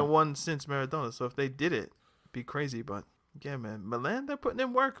 Napoli Maradona. haven't won since Maradona, so if they did it, it'd be crazy. But yeah, man, Milan, they're putting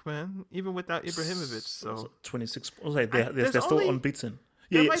in work, man, even without Ibrahimovic. So 26. Okay, they're still unbeaten.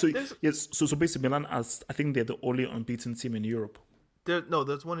 So basically, Milan, I think they're the only unbeaten team in Europe.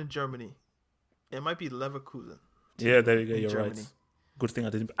 There's one in Germany. It might be Leverkusen. Yeah, there you go. You're Germany. right. Good thing I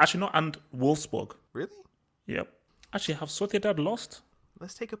didn't. Actually, no, and Wolfsburg. Really? Yep. Actually, have Sociedad lost?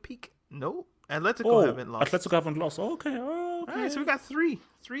 Let's take a peek. No, Atletico haven't lost. Atletico haven't lost. Okay. All right, so we got three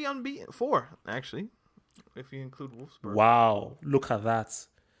unbeaten, 4 actually, if you include Wolfsburg. Wow, look at that.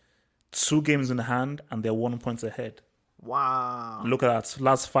 2 games in hand and they're 1 point ahead. Wow. Look at that.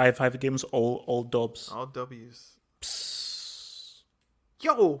 Last five games, all dubs. All W's. Psst.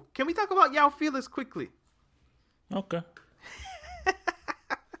 Yo, can we talk about Yao Felix quickly? Okay.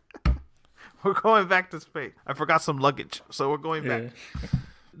 We're going back to Spain. I forgot some luggage, so we're going back.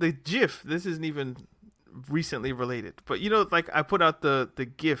 The GIF, this isn't even recently related, but I put out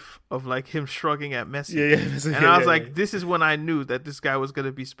the GIF of him shrugging at Messi. And I was this is when I knew that this guy was going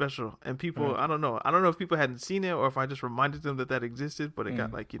to be special. And people, I don't know if people hadn't seen it or if I just reminded them that existed, but it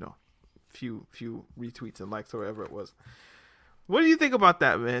got few retweets and likes or whatever it was. What do you think about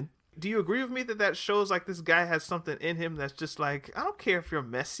that, man? Do you agree with me that shows this guy has something in him that's just I don't care if you're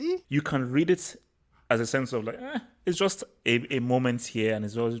Messi? You can read it as a sense of it's just a moment here and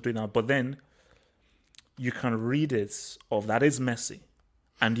it's always doing that. But then you can read it of that is Messi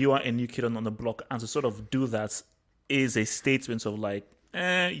and you are a new kid on the block, and to sort of do that is a statement of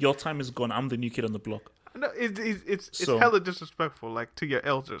your time is gone. I'm the new kid on the block. No, it's hella disrespectful, to your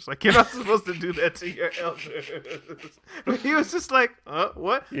elders. You're not supposed to do that to your elders. He was just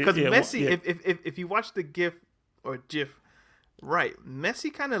what? Because Messi, if you watch the GIF or GIF, right,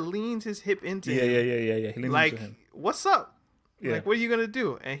 Messi kind of leans his hip into him. Yeah. He leans into him. What's up? Yeah. What are you gonna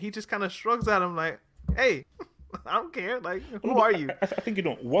do? And he just kind of shrugs at him hey, I don't care. Who are you? I think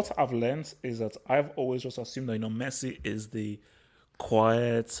what I've learned is that I've always just assumed that Messi is the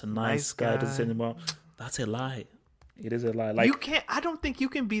quiet, nice guy. Doesn't say anymore. That's a lie. It is a lie. You can't. I don't think you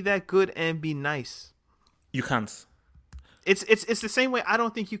can be that good and be nice. You can't. It's the same way I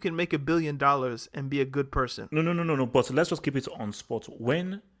don't think you can make $1 billion and be a good person. No. But let's just keep it on spot.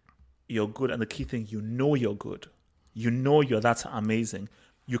 When you're good, and the key thing, you're good. You're that amazing.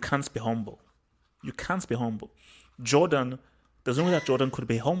 You can't be humble. Jordan, there's no way that Jordan could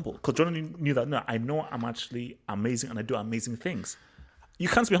be humble, because Jordan knew that, no, I know I'm actually amazing and I do amazing things. You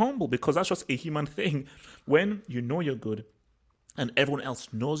can't be humble because that's just a human thing. When you know you're good and everyone else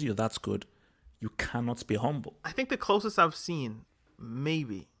knows you're that good, you cannot be humble. I think the closest I've seen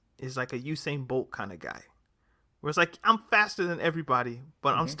maybe is a Usain Bolt kind of guy, where it's I'm faster than everybody,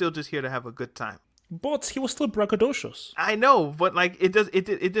 but I'm still just here to have a good time. But he was still braggadocious. I know, but it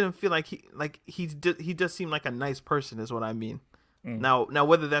didn't feel like he does seem like a nice person is what I mean. Now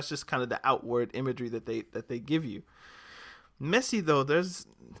whether that's just kind of the outward imagery that they give you. Messi though,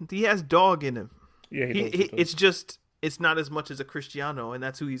 he has dog in him. Yeah, it's not as much as a Cristiano, and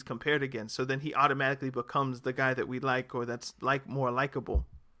that's who he's compared against. So then he automatically becomes the guy that we like, or that's more likable.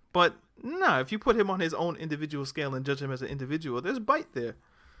 But no, if you put him on his own individual scale and judge him as an individual, there's bite there.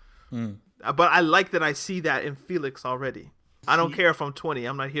 But I like that I see that in Felix already. I don't care if I'm 20.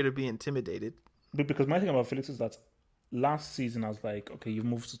 I'm not here to be intimidated. because my thing about Felix is that last season I was like, okay, you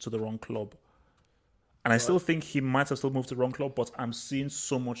moved to the wrong club. And I still think he might have still moved to the wrong club, but I'm seeing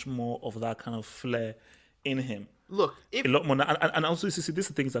so much more of that kind of flair in him. Look, a lot more. And also, this is the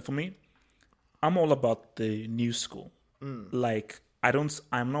thing is that for me, I'm all about the new school. Like,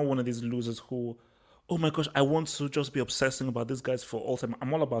 I'm not one of these losers who, oh my gosh, I want to just be obsessing about these guys for all time.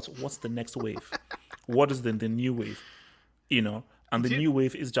 I'm all about what's the next wave? What is the new wave? You know? And the new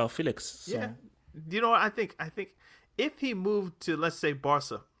wave is João Felix. So. Yeah. You know what I think? I think if he moved to, let's say,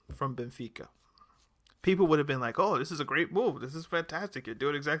 Barca from Benfica, people would have been like, oh, this is a great move. This is fantastic. You're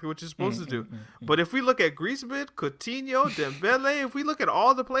doing exactly what you're supposed to do. But if we look at Griezmann, Coutinho, Dembele, if we look at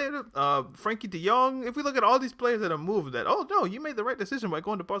all the players, Frankie de Jong, if we look at all these players that have moved, that, oh, no, you made the right decision by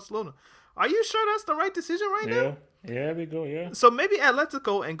going to Barcelona. Are you sure that's the right decision now? Yeah, we go, yeah. So maybe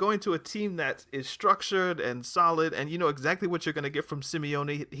Atletico and going to a team that is structured and solid and you know exactly what you're going to get from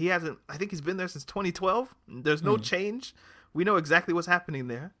Simeone. I think he's been there since 2012. There's no change. We know exactly what's happening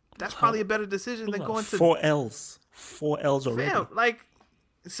there. That's probably a better decision than going to 4 L's already. Fam,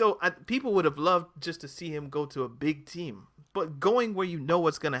 people would have loved just to see him go to a big team, but going where you know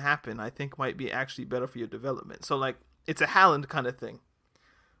what's going to happen, I think might be actually better for your development. So it's a Haaland kind of thing,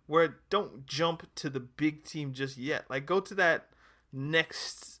 where don't jump to the big team just yet. Like go to that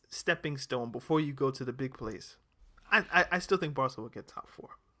next stepping stone before you go to the big place. I still think Barca will get top 4.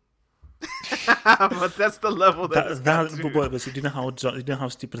 But that's the level but do you know how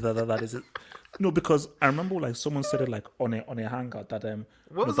stupid that is? No, because I remember someone said it on a hangout that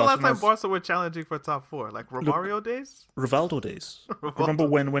what was the last time Barca were challenging for top 4? Like Romario days? Rivaldo days. Remember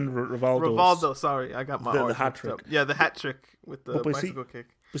when Rivaldo? Sorry, I got my the hat trick. Yeah, the hat trick with the bicycle kick.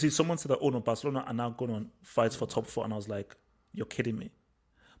 But see, someone said that Barcelona are now going on fights for top 4, and I was like, you're kidding me.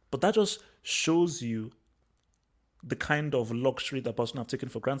 But that just shows you the kind of luxury that Barcelona have taken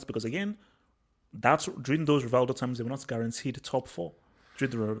for granted, because again, that's during those Rivaldo times they were not guaranteed top 4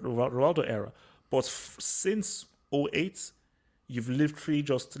 during the Rivaldo era. But since 2008, you've literally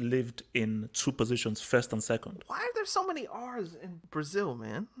just lived in 2 positions, first and second. Why are there so many R's in Brazil,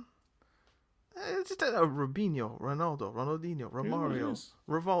 man? It's just Robinho, Ronaldo, Ronaldinho, Romario,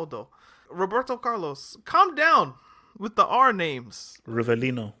 Rivaldo, Roberto Carlos. Calm down with the R names.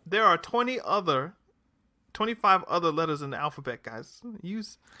 Rivellino. There are 25 other letters in the alphabet, guys.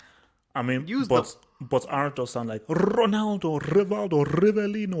 But aren't just sound like Ronaldo, Rivaldo,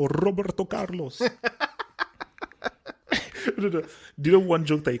 Rivellino, Roberto Carlos. Do you know one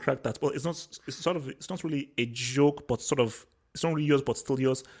joke that he cracked that? Well, it's not really a joke, but sort of, it's not really yours, but still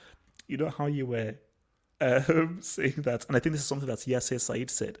yours. You know how you were saying that, and I think this is something that Yasser Said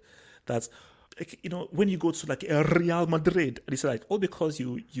said, that when you go to a Real Madrid, and he said all because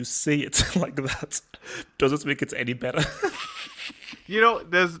you say it like that doesn't make it any better.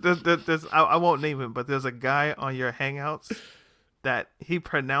 There's I won't name him, but there's a guy on your Hangouts that he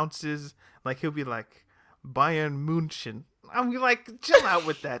pronounces he'll be like Bayern München. I'm like, chill out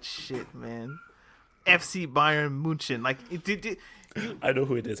with that shit, man. FC Bayern München. I know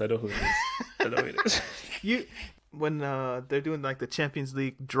who it is. When they're doing the Champions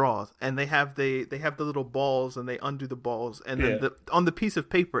League draws, and they have the little balls, and they undo the balls, and then on the piece of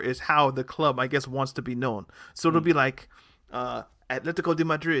paper is how the club, I guess, wants to be known. So it'll be Atletico de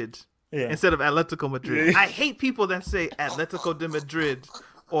Madrid instead of Atletico Madrid. I hate people that say Atletico de Madrid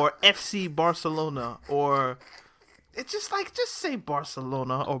or FC Barcelona, or it's just say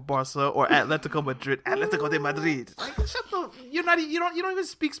Barcelona or Barca or Atletico Madrid, Atletico de Madrid. You don't even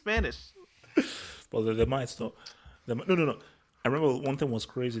speak Spanish. Well, they might still. No. I remember one thing was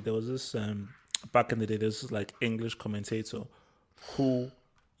crazy. There was this back in the day. There's this English commentator who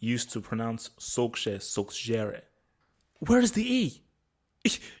used to pronounce Solskjaer. Where is the E?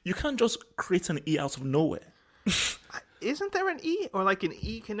 You can't just create an E out of nowhere. Isn't there an E or an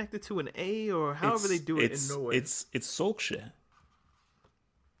E connected to an A or however they do it in Norway? It's Solskjaer.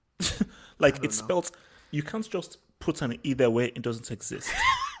 It's spelled. You can't just put an E there where it doesn't exist.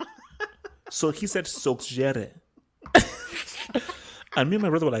 So he said Solskjaer. And me and my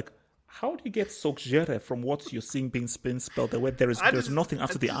brother were like, how do you get Solskjaer from what you're seeing being spelled there where there's nothing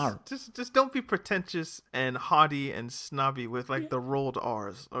after the R? Just don't be pretentious and haughty and snobby with the rolled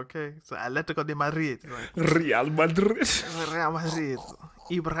R's, okay? So Atletico de Madrid. Real Madrid. Real Madrid.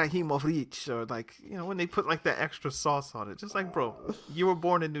 Ibrahimovic, or when they put that extra sauce on it. Just bro, you were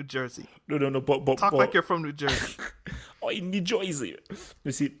born in New Jersey. No, but talk like you're from New Jersey. Oh, in New Jersey.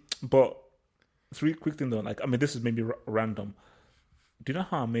 You see, but 3 quick things though, this is maybe random. Do you know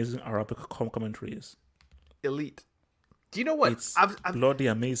how amazing Arabic commentary is? Elite. Do you know what? It's bloody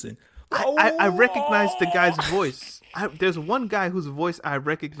amazing. I recognize the guy's voice. There's one guy whose voice I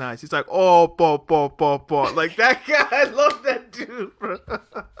recognize. He's like, oh, po. Like that guy. I love that dude, bro.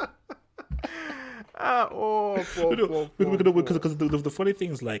 Because the funny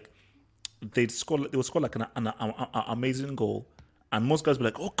thing is, like, they would score like an amazing goal, and most guys be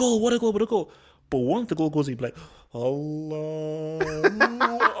like, oh, goal, what a goal. But once the goal goes, he'd be like, Allah.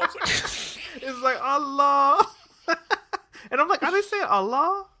 It's like Allah. And I'm like, are they saying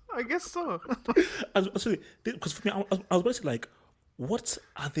Allah? I guess so. Because for me, I was about to say, like, what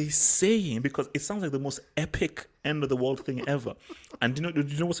are they saying? Because it sounds like the most epic end of the world thing ever. And do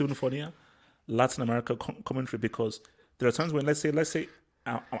you know what's even funnier? Latin America commentary, because there are times when, let's say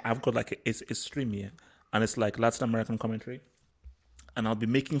I've got like a stream here, and it's like Latin American commentary, and I'll be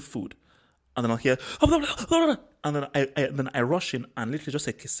making food, and then I'll hear, and then I rush in and literally just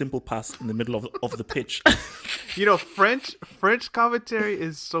like a simple pass in the middle of the pitch. You know, French commentary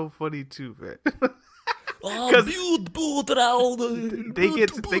is so funny too, man.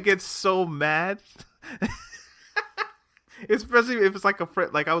 They get so mad. Especially if it's like a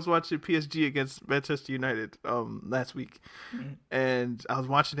friend. Like I was watching PSG against Manchester United last week, and I was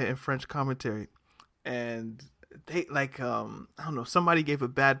watching it in French commentary, and they like I don't know, somebody gave a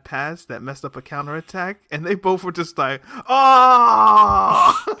bad pass that messed up a counterattack, and they both were just like,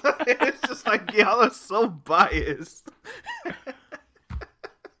 oh. It's just like, y'all are so biased.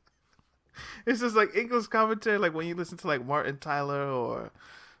 It's just like English commentary, like when you listen to like Martin Tyler or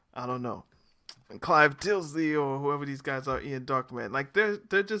I don't know, Clive Tilsley or whoever these guys are, Ian Darkman. Like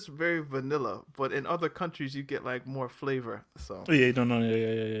they're just very vanilla, but in other countries you get like more flavor. So yeah,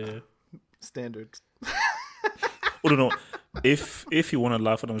 yeah. Standards. Oh no! If you want to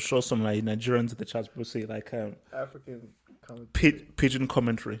laugh, and I'm sure some like Nigerians in the chat will say like African commentary. Pigeon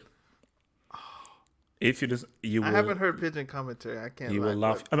commentary. If you just I haven't heard pigeon commentary. I can't. You will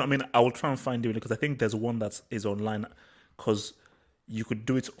laugh. I mean, I will try and find it because I think there's one that is online because you could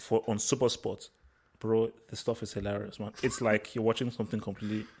do it on Super Sports. Bro, the stuff is hilarious, man. It's like you're watching something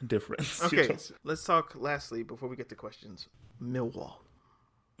completely different. Okay, so let's talk lastly before we get to questions. Millwall.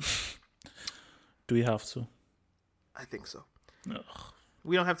 Do we have to? I think so. Ugh.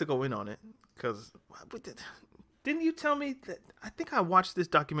 We don't have to go in on it because didn't you tell me that? I think I watched this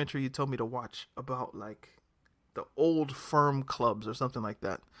documentary you told me to watch about like the old firm clubs or something like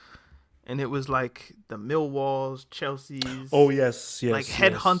that. And it was like the Millwalls, Chelsea's. Oh, yes. Like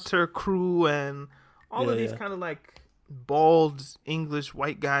Headhunter crew and all of these kind of like bald English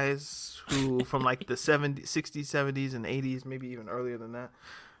white guys who from like the 60s, 70s, and 80s, maybe even earlier than that.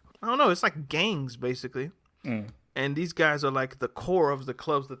 I don't know. It's like gangs, basically. And these guys are like the core of the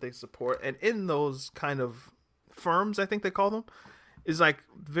clubs that they support. And in those kind of firms, I think they call them, is like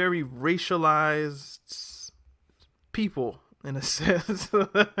very racialized people in a sense.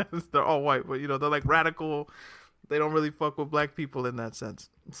 They're all white, but you know, they're like radical. They don't really fuck with black people in that sense.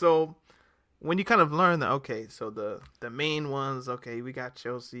 So when you kind of learn that, okay, so the main ones, okay, we got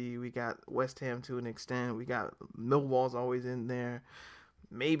Chelsea, we got West Ham to an extent, we got Millwall's always in there.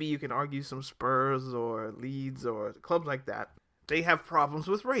 Maybe you can argue some Spurs or Leeds or clubs like that. They have problems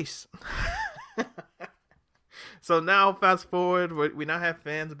with race. So now, fast forward, we now have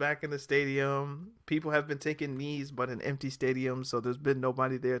fans back in the stadium. People have been taking knees, but in empty stadiums, so there's been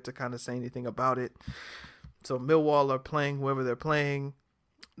nobody there to kind of say anything about it. So Millwall are playing whoever they're playing.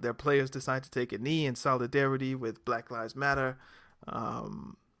 Their players decide to take a knee in solidarity with Black Lives Matter,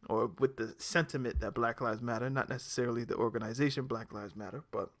 or with the sentiment that Black Lives Matter, not necessarily the organization Black Lives Matter,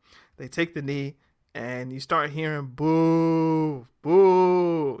 but they take the knee. And you start hearing boo,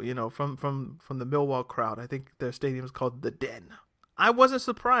 boo, you know, from the Millwall crowd. I think their stadium is called The Den. I wasn't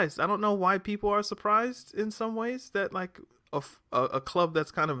surprised. I don't know why people are surprised in some ways that like a club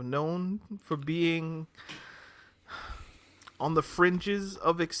that's kind of known for being on the fringes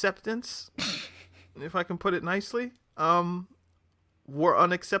of acceptance, if I can put it nicely, were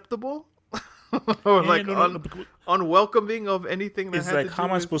unacceptable. Or like unwelcoming of anything that it's like, how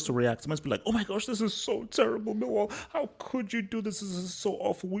am I supposed to react? I must be like, oh my gosh, this is so terrible, Millwall. How could you do this? This is so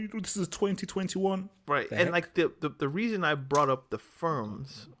awful. This is 2021. Right. And like the reason I brought up the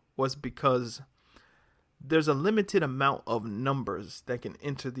firms was because there's a limited amount of numbers that can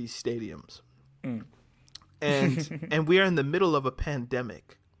enter these stadiums. And we are in the middle of a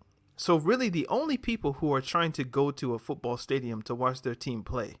pandemic. So really the only people who are trying to go to a football stadium to watch their team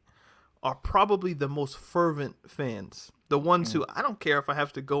play are probably the most fervent fans. The ones who, I don't care if I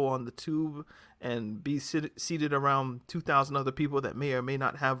have to go on the tube and be seated around 2,000 other people that may or may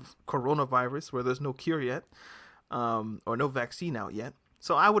not have coronavirus, where there's no cure yet, or no vaccine out yet.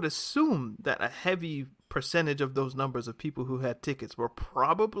 So I would assume that a heavy percentage of those numbers of people who had tickets were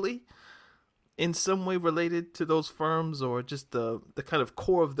probably in some way related to those firms, or just the kind of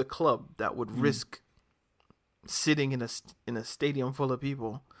core of the club that would risk sitting in a stadium full of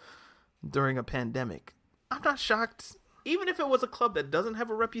people during a pandemic. I'm not shocked. Even if it was a club that doesn't have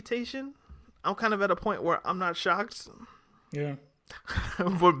a reputation, I'm kind of at a point where I'm not shocked. Yeah.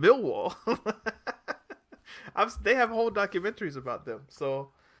 For Millwall. They have whole documentaries about them. So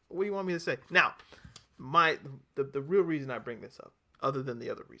what do you want me to say? Now, the real reason I bring this up, other than the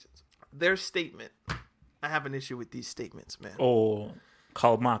other reasons, their statement. I have an issue with these statements, man. Oh,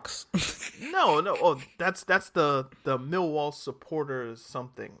 Karl Marx. No. Oh, that's the Millwall supporters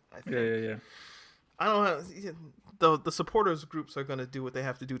something, I think. Yeah. I don't have... The supporters groups are going to do what they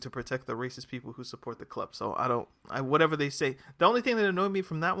have to do to protect the racist people who support the club. So whatever they say. The only thing that annoyed me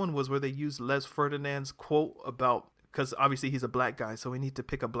from that one was where they used Les Ferdinand's quote about, because obviously he's a black guy, so we need to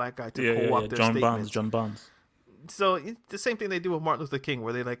pick a black guy to co-opt their statements. John Barnes. So the same thing they do with Martin Luther King,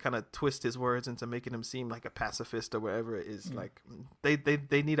 where they like kind of twist his words into making him seem like a pacifist or whatever it is. Like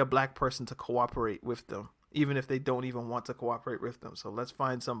they need a black person to cooperate with them, even if they don't even want to cooperate with them. So let's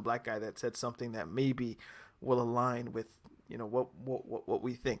find some black guy that said something that maybe will align with, you know, what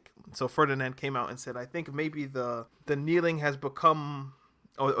we think. So Ferdinand came out and said, I think maybe the kneeling has become,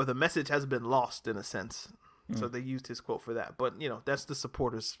 or the message has been lost in a sense. So they used his quote for that. But, you know, that's the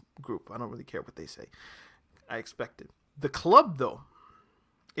supporters group. I don't really care what they say. I expected. The club, though,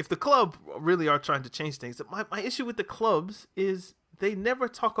 if the club really are trying to change things, my issue with the clubs is they never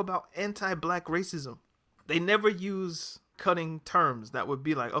talk about anti-black racism. They never use cutting terms that would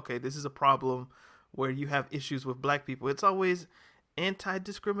be like, okay, this is a problem where you have issues with black people. It's always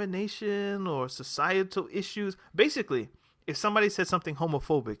anti-discrimination or societal issues. Basically, if somebody said something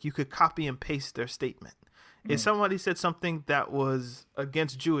homophobic, you could copy and paste their statement. If somebody said something that was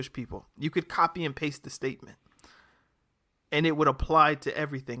against Jewish people, you could copy and paste the statement, and it would apply to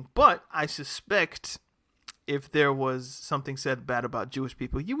everything. But I suspect if there was something said bad about Jewish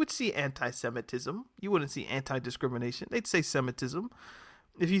people, you would see anti-Semitism. You wouldn't see anti-discrimination. They'd say Semitism.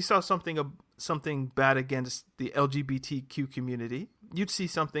 If you saw something bad against the LGBTQ community, you'd see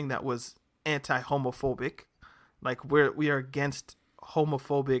something that was anti-homophobic, like we are against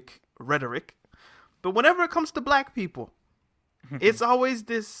homophobic rhetoric. But whenever it comes to black people, it's always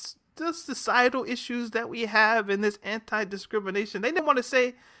this societal issues that we have and this anti-discrimination. They didn't want to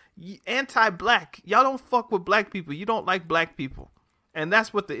say anti-black. Y'all don't fuck with black people. You don't like black people. And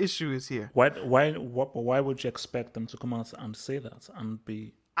that's what the issue is here. Why would you expect them to come out and say that and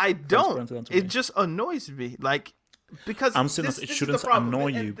be? I don't. It just annoys me. Like, because I'm saying it shouldn't annoy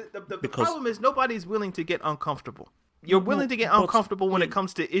you. The problem is nobody's willing to get uncomfortable. You're willing to get uncomfortable when it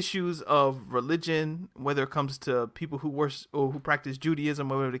comes to issues of religion, whether it comes to people who worship or who practice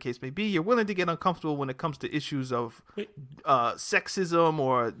Judaism, or whatever the case may be. You're willing to get uncomfortable when it comes to issues of sexism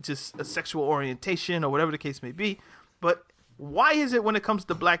or just a sexual orientation or whatever the case may be. But why is it when it comes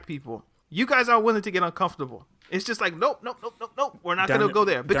to black people, you guys are willing to get uncomfortable? It's just like, nope. We're not going to go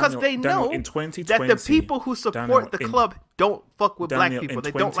there. Because they know in 2020, that the people who support the club don't fuck with black people.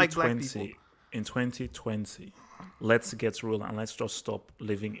 They don't like black people. In 2020, let's get real and let's just stop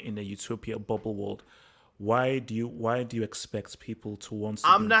living in a utopia bubble world. Why do you expect people to want to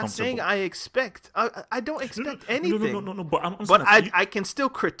I'm not saying I expect. I don't expect anything. No. But I can still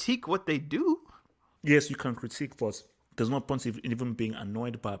critique what they do. Yes, you can critique, but there's no point in even being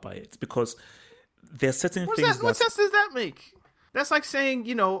annoyed by it, because there's certain things What sense does that make? That's like saying,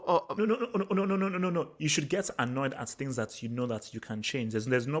 you know... No. You should get annoyed at things that you know that you can change.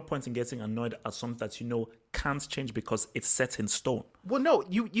 There's no point in getting annoyed at something that you know can't change because it's set in stone. Well, no,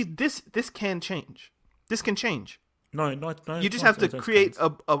 this can change. This can change. No. You just have to create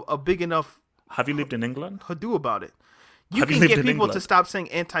a big enough... Have you lived in England? ...to-do about it. You can get people to stop saying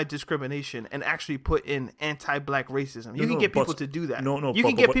anti-discrimination and actually put in anti-black racism. You can get people to do that. You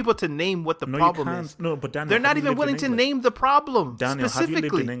can get people to name what the problem is. No, but Daniel, they're not even willing to name the problem Daniel, specifically. have you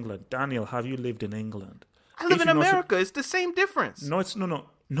lived in England? Daniel, have you lived in England? I live in America. It's the same difference. No, it's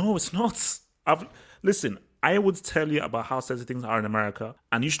not. Listen, I would tell you about how certain things are in America,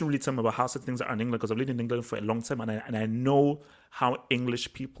 and you shouldn't really tell me about how certain things are in England, because I've lived in England for a long time, and I know how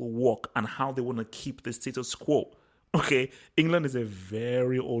English people work and how they want to keep the status quo. Okay, England is a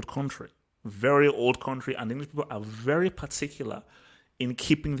very old country, and English people are very particular in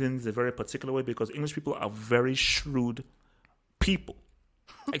keeping things a very particular way, because English people are very shrewd people,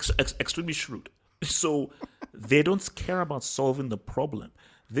 extremely shrewd. So they don't care about solving the problem.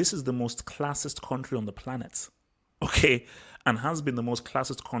 This is the most classist country on the planet, okay, and has been the most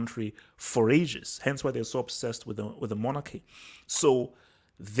classist country for ages. Hence why they're so obsessed with the monarchy. So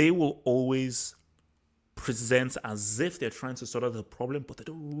they will always present as if they're trying to sort out the problem, but they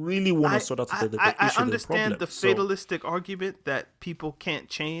don't really want to sort out the issue. I understand the fatalistic argument that people can't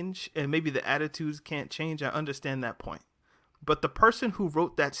change and maybe the attitudes can't change. I understand that point. But the person who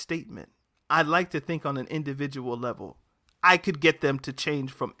wrote that statement, I'd like to think on an individual level, I could get them to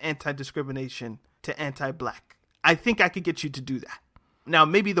change from anti-discrimination to anti-black. I think I could get you to do that. Now,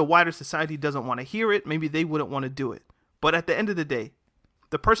 maybe the wider society doesn't want to hear it. Maybe they wouldn't want to do it. But at the end of the day,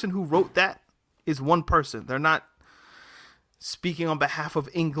 the person who wrote that is one person. They're not speaking on behalf of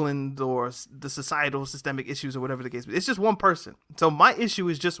England or the societal systemic issues or whatever the case is. It's just one person. So my issue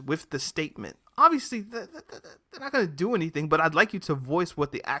is just with the statement. Obviously, they're not going to do anything, but I'd like you to voice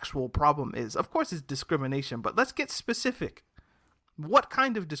what the actual problem is. Of course, it's discrimination, but let's get specific. What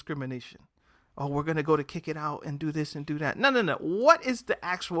kind of discrimination? Oh, we're going to go to kick it out and do this and do that. No. What is the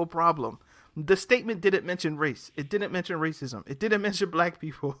actual problem? The statement didn't mention race. It didn't mention racism. It didn't mention black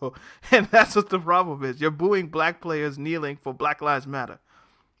people. And that's what the problem is. You're booing black players kneeling for Black Lives Matter.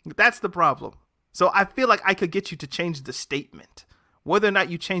 That's the problem. So I feel like I could get you to change the statement. Whether or not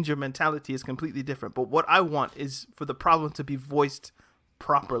you change your mentality is completely different. But what I want is for the problem to be voiced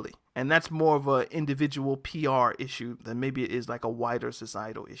properly. And that's more of an individual PR issue than maybe it is like a wider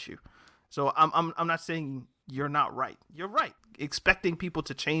societal issue. So I'm not saying you're not right. You're right. Expecting people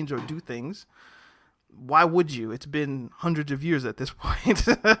to change or do things. Why would you? It's been hundreds of years at this point.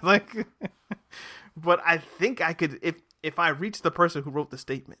 But I think I could, if I reach the person who wrote the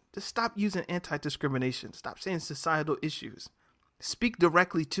statement, just stop using anti-discrimination. Stop saying societal issues. Speak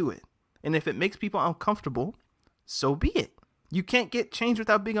directly to it. And if it makes people uncomfortable, so be it. You can't get change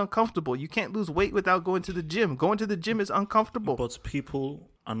without being uncomfortable. You can't lose weight without going to the gym. Going to the gym is uncomfortable. But people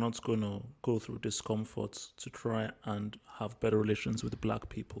are not going to go through discomfort to try and have better relations with black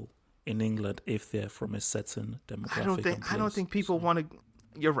people in England if they're from a certain demographic. I don't think people want to.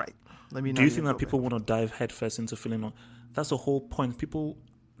 You're right. Let me. Do you think that people want to dive headfirst into feeling? That's the whole point. People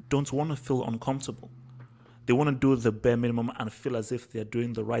don't want to feel uncomfortable. They want to do the bare minimum and feel as if they're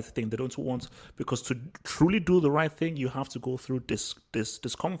doing the right thing. They don't want, because to truly do the right thing, you have to go through this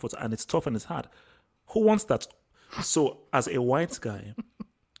discomfort, and it's tough and it's hard. Who wants that? So, as a white guy,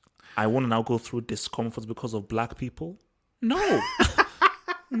 I want to now go through discomfort because of black people? No.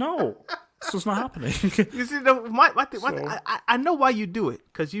 No. So it's not happening. You see, I know why you do it,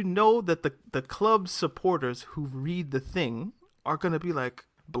 because you know that the club supporters who read the thing are going to be like,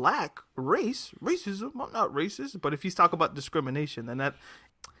 black, racism, I'm not racist. But if you talk about discrimination, then that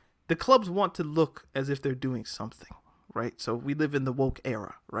the clubs want to look as if they're doing something, right? So we live in the woke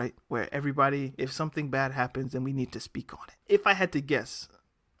era, right? Where everybody, if something bad happens, then we need to speak on it. If I had to guess,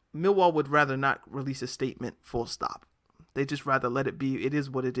 Millwall would rather not release a statement, full stop. They just rather let it be. It is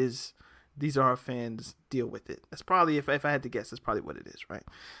what it is. These are our fans. Deal with it. That's probably, if I had to guess, that's probably what it is, right?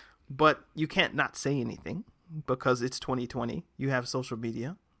 But you can't not say anything because it's 2020. You have social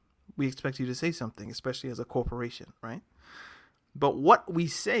media. We expect you to say something, especially as a corporation, right? But what we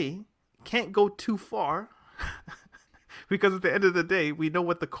say can't go too far because at the end of the day, we know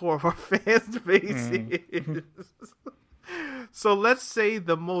what the core of our fans base is. So let's say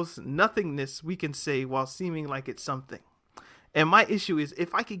the most nothingness we can say while seeming like it's something. And my issue is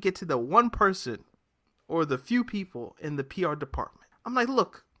if I could get to the one person or the few people in the PR department, I'm like,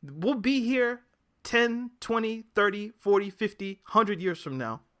 look, we'll be here 10, 20, 30, 40, 50, 100 years from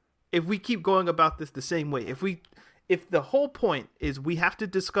now if we keep going about this the same way. If the whole point is we have to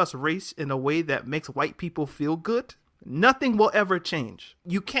discuss race in a way that makes white people feel good, nothing will ever change.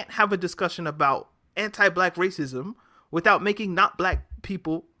 You can't have a discussion about anti-black racism without making not black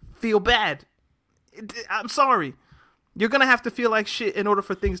people feel bad. I'm sorry. You're going to have to feel like shit in order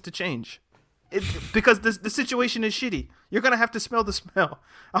for things to change. Because the situation is shitty. You're going to have to smell the smell.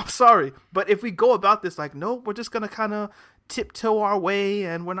 I'm sorry. But if we go about this like, no, we're just going to kind of tiptoe our way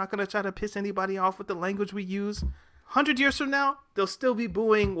and we're not going to try to piss anybody off with the language we use, 100 years from now, they'll still be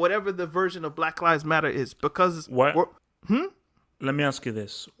booing whatever the version of Black Lives Matter is. Because... Let me ask you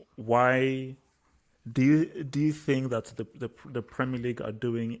this. Why do you think that the Premier League are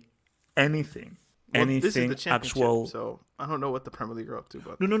doing anything? Well, this is the anything actual? So I don't know what the Premier League are up to,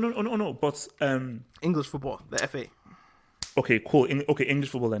 but No. But English football, the FA. Okay, cool. English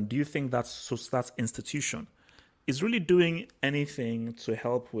football. Then, do you think that institution is really doing anything to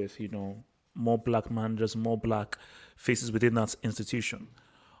help with more black managers, more black faces within that institution,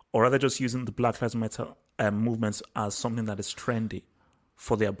 or are they just using the Black Lives Matter movements as something that is trendy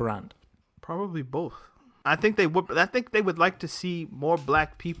for their brand? Probably both. I think they would like to see more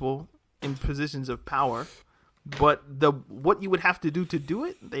black people in positions of power, but what you would have to do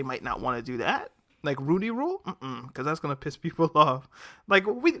it, they might not want to do that. Like Rooney Rule? Because that's going to piss people off. Like,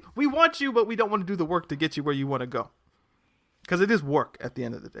 we want you, but we don't want to do the work to get you where you want to go. Because it is work at the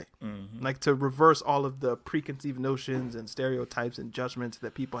end of the day. Mm-hmm. Like, to reverse all of the preconceived notions and stereotypes and judgments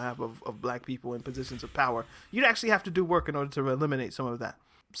that people have of black people in positions of power. You'd actually have to do work in order to eliminate some of that.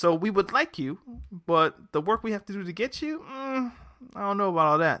 So we would like you, but the work we have to do to get you, I don't know about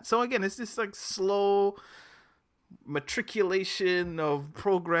all that. So again, it's just like slow matriculation of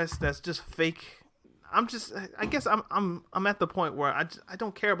progress that's just fake. I guess I'm at the point where I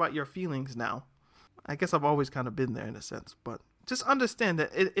don't care about your feelings now. I guess I've always kind of been there in a sense, but just understand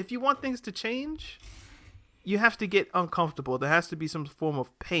that if you want things to change, you have to get uncomfortable. There has to be some form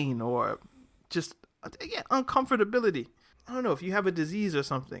of pain or just uncomfortability. I don't know, if you have a disease or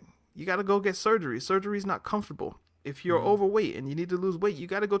something, you got to go get surgery. Surgery is not comfortable. If you're overweight and you need to lose weight, you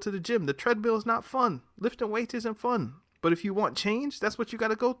got to go to the gym. The treadmill is not fun. Lifting weights isn't fun. But if you want change, that's what you got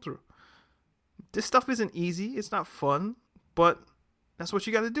to go through. This stuff isn't easy. It's not fun. But that's what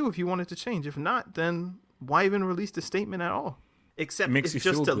you got to do if you want it to change. If not, then why even release the statement at all? Except it's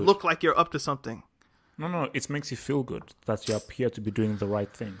just to look like you're up to something. No, it makes you feel good that you appear to be doing the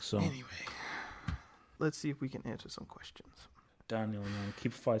right thing. So anyway, let's see if we can answer some questions. Daniel, man,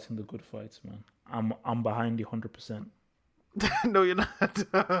 keep fighting the good fights, man. I'm behind you 100%. No, you're not.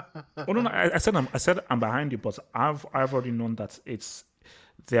 Oh no, I said I'm behind you, but I've already known that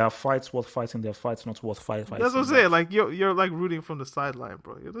there are fights worth fighting. There are fights not worth fighting. That's what I'm saying. Like you're like rooting from the sideline,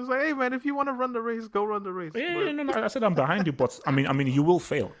 bro. You're just like, hey man, if you want to run the race, go run the race. Yeah, no. I said I'm behind you, but I mean, you will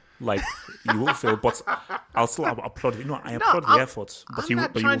fail. Like you will fail, but I'll still applaud. I applaud the efforts, but you will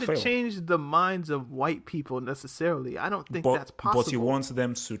fail. I'm not trying to change the minds of white people necessarily. I don't think that's possible. But you want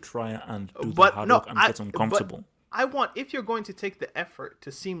them to try and do the hard work and get uncomfortable. I want, if you're going to take the effort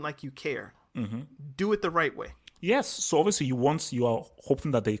to seem like you care, do it the right way. Yes, so obviously you are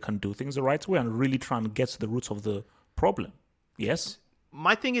hoping that they can do things the right way and really try and get to the roots of the problem. Yes?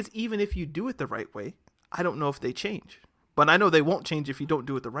 My thing is, even if you do it the right way, I don't know if they change. But I know they won't change if you don't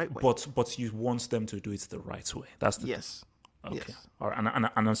do it the right way. But you want them to do it the right way. That's the thing. Okay. Yes. All right. And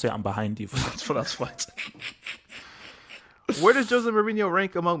I'm saying I'm behind you for that fight. Where does Jose Mourinho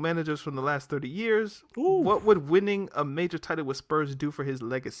rank among managers from the last 30 years? Ooh. What would winning a major title with Spurs do for his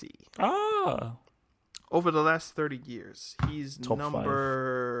legacy? Over the last 30 years, he's Top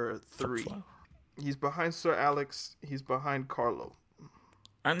number 3. Top 5. He's behind Sir Alex. He's behind Carlo.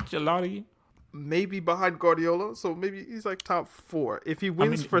 Ancelotti. Maybe behind Guardiola. So maybe he's like top 4. If he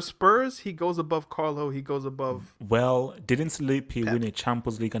wins for Spurs, he goes above Carlo. He goes above... Well, didn't Lippi win a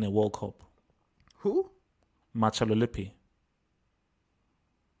Champions League and a World Cup? Who? Marcello Lippi.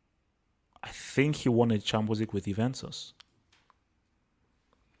 I think he won a Champions League with Juventus.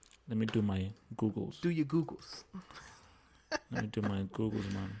 Let me do my Googles. Do your Googles. Let me do my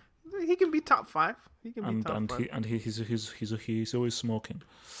Googles, man. He can be top 5. He can be top 5. He's always smoking.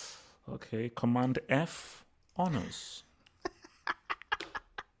 Okay, Command F, honors.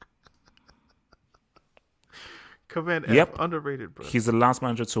 Command F, underrated, bro. He's the last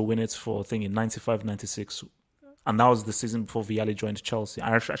manager to win it for, I think, in 95-96. And that was the season before Vialli joined Chelsea.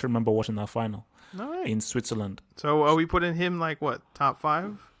 I actually remember watching that final in Switzerland. So are we putting him like what, top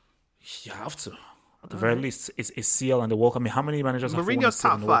 5? You have to. At the very least, it's a CL and the World Cup. I mean, how many managers have won Mourinho's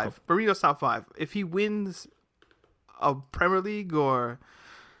top 5. Mourinho's top 5. If he wins a Premier League or,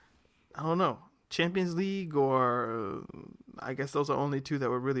 I don't know, Champions League or I guess those are only 2 that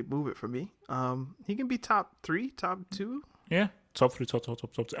would really move it for me. He can be top 3, top 2. Yeah, top 3, top 2.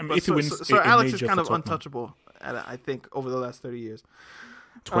 I mean, if he wins, so Alex is kind of untouchable. I think over the last 30 years.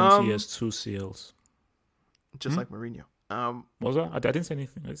 20 years, 2 CLs. Just like Mourinho. Was that? I didn't say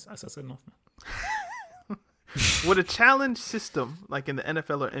anything. I said nothing. Would a challenge system, like in the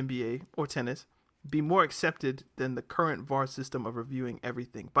NFL or NBA or tennis, be more accepted than the current VAR system of reviewing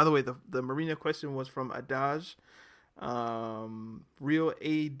everything? By the way, the Mourinho question was from Adaj, Real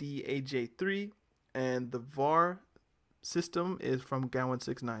ADAJ3, and the VAR system is from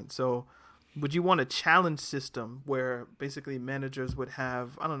Gowan69. So would you want a challenge system where basically managers would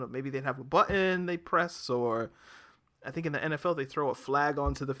have, I don't know, maybe they'd have a button they press, or I think in the NFL they throw a flag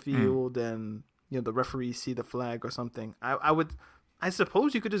onto the field and the referees see the flag or something. I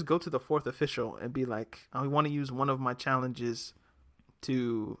suppose you could just go to the 4th official and be like, I want to use one of my challenges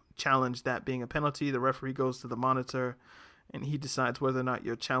to challenge that being a penalty. The referee goes to the monitor and he decides whether or not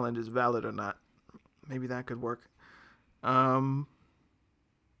your challenge is valid or not. Maybe that could work. I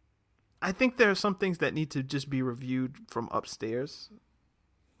think there are some things that need to just be reviewed from upstairs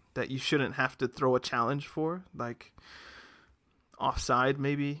that you shouldn't have to throw a challenge for, like offside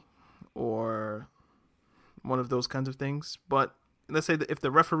maybe, or one of those kinds of things. But let's say that if the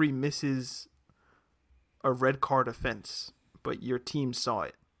referee misses a red card offense, but your team saw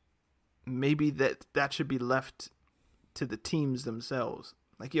it. Maybe that should be left to the teams themselves.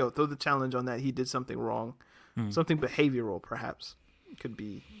 Like, throw the challenge on that. He did something wrong. Something behavioral, perhaps, could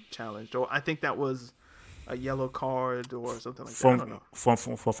be challenged. Or I think that was a yellow card or something like that. I don't know.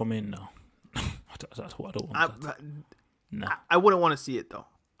 For me, no. I don't want that. No. I wouldn't want to see it, though.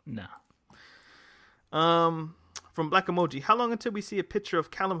 No. From Black Emoji, how long until we see a picture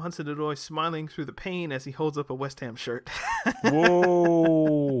of Callum Hudson-Odoi smiling through the pain as he holds up a West Ham shirt?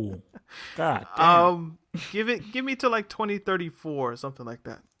 Whoa. God damn. Give me to like 2034 or something like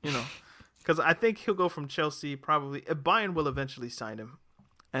that, because I think he'll go from Chelsea probably. Bayern will eventually sign him,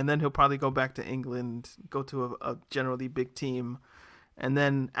 and then he'll probably go back to England, go to a generally big team, and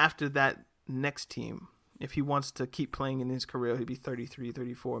then after that next team, if he wants to keep playing in his career, he'll be 33,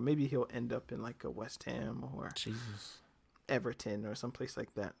 34. Maybe he'll end up in like a West Ham or Everton or someplace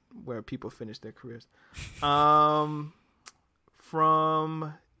like that where people finish their careers.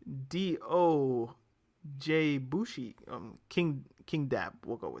 From D.O.J. Bushi, King Dab,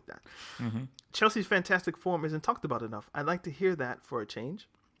 we'll go with that. Mm-hmm. Chelsea's fantastic form isn't talked about enough. I'd like to hear that for a change.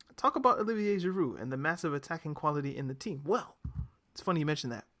 Talk about Olivier Giroud and the massive attacking quality in the team. Well, it's funny you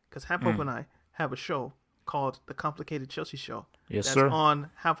mentioned that because Half Hope and I have a show called The Complicated Chelsea Show. Yes, that's sir.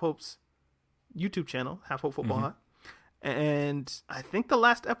 on Half Hope's YouTube channel, Half Hope Football Hut. And I think the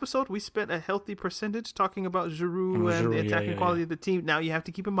last episode we spent a healthy percentage talking about Giroud and the attacking quality of the team. Now you have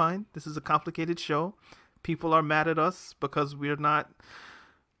to keep in mind this is a complicated show. People are mad at us because we're not.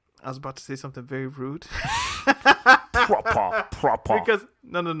 I was about to say something very rude. Proper. Because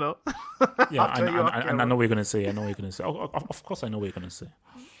no. Yeah, I know what you're gonna say. Of course, I know what you're gonna say.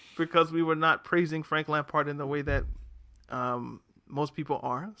 Because we were not praising Frank Lampard in the way that most people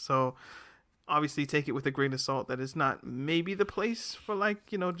are. So obviously take it with a grain of salt that it's not maybe the place for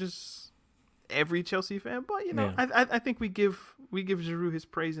just every Chelsea fan. But I think we give Giroud his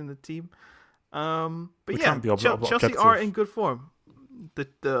praise in the team. But Chelsea are in good form.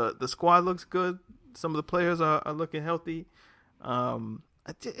 The squad looks good. Some of the players are looking healthy.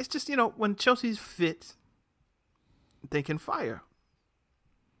 It's just when Chelsea's fit, they can fire.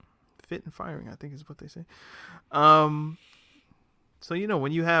 Fit and firing, I think is what they say. So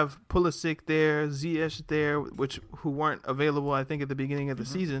when you have Pulisic there, Ziyech there, who weren't available, I think at the beginning of the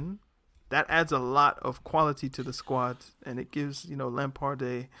season, that adds a lot of quality to the squad, and it gives Lampard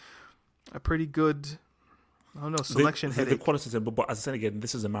a pretty good, selection headache. The quality, but as I said again,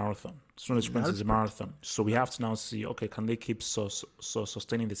 this is a marathon. Sprint is a marathon, so we have to now see. Okay, can they keep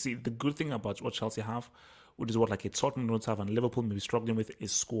sustaining the? See, the good thing about what Chelsea have, which is what like a Tottenham don't have and Liverpool may be struggling with,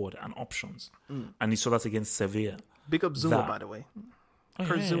 is squad and options. And you saw that against Sevilla. Big up Zuma, by the way.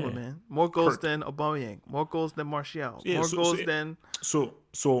 Kurt Zuma, man. More goals than Aubameyang. More goals than Martial. More goals than. So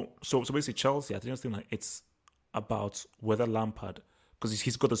basically, Chelsea. I just think like it's about whether Lampard, because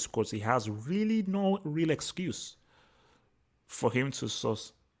he's got the squad, so he has really no real excuse for him to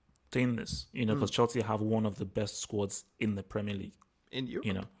sustain this. Because Chelsea have one of the best squads in the Premier League in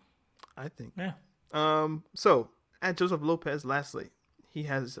Europe. I think. Yeah. So, at Joseph Lopez, lastly, he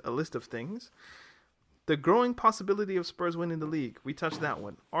has a list of things. The growing possibility of Spurs winning the league. We touched that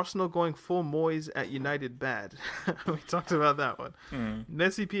one. Arsenal going full Moyes at United bad. We talked about that one.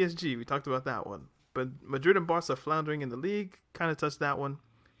 Messi PSG. We talked about that one. But Madrid and Barca floundering in the league. Kind of touched that one.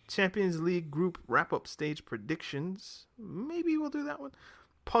 Champions League group wrap-up stage predictions. Maybe we'll do that one.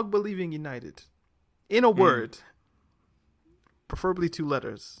 Pogba leaving United. In a word, preferably 2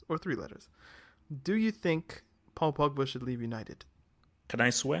 letters or 3 letters. Do you think Paul Pogba should leave United? Can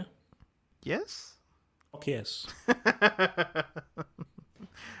I swear? Yes? Okay, yes. I'd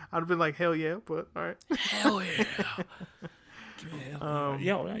have been like, hell yeah, but all right. Hell yeah.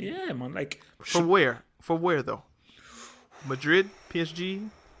 Yeah, man. Like, For where, though? Madrid, PSG,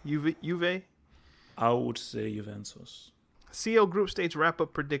 Juve? I would say Juventus. CL group stage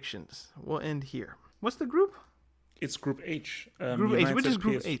wrap-up predictions. We'll end here. What's the group? It's Group H. Group H. Which is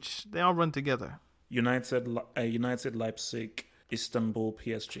Group H? They all run together. United, Leipzig, Istanbul,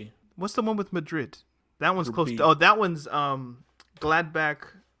 PSG. What's the one with Madrid? That one's Group close. B. That one's Gladbach,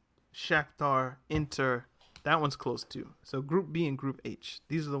 Shakhtar, Inter. That one's close too. So Group B and Group H.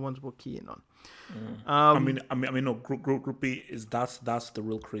 These are the ones we'll key in on. No. Group B is that's the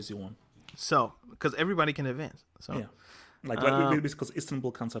real crazy one. So because everybody can advance. So yeah, because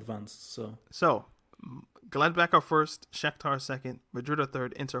Istanbul can't advance. So Gladbach are first, Shakhtar second, Madrid are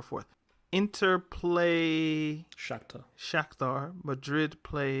third, Inter fourth. Inter play Shakhtar. Madrid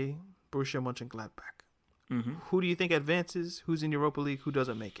play Borussia Mönchengladbach. Who do you think advances? Who's in Europa League? Who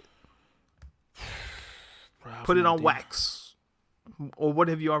doesn't make it? Put it on wax. Or what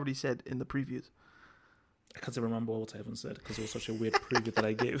have you already said in the previews? I can't even remember what I even said because it was such a weird preview that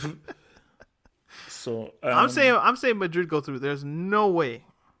I gave. So I'm saying Madrid go through. There's no way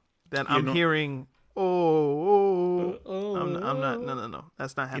that I'm hearing. I'm not. No.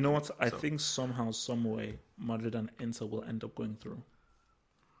 That's not happening. You know what? I think somehow, some way, Madrid and Inter will end up going through.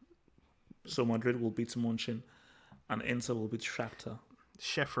 So Madrid will beat Munchen, and Inter will beat Shakhtar.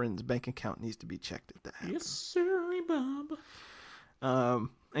 Sheffrin's bank account needs to be checked at that. Yes, sir, Bob.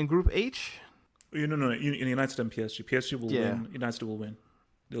 And Group H. No. United and PSG. PSG will win. United will win.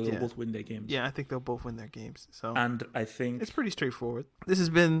 They'll both win their games. Yeah, I think they'll both win their games. So, and I think it's pretty straightforward. This has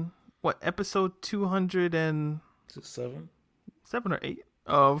been episode 207 or 8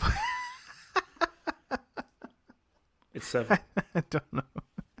 of. It's 7. I don't know.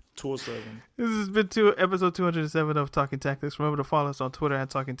 207. This has been episode 207 of Talking Tactics. Remember to follow us on Twitter at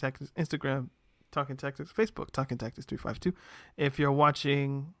Talking Tactics, Instagram Talking Tactics, Facebook Talking Tactics 352. If you're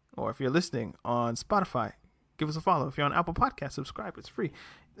watching or if you're listening on Spotify, give us a follow. If you're on Apple Podcasts, subscribe. It's free.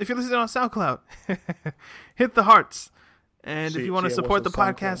 If you're listening on SoundCloud, hit the hearts. And if you want to support the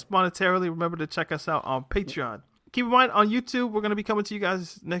podcast monetarily, remember to check us out on Patreon. Keep in mind, on YouTube, we're going to be coming to you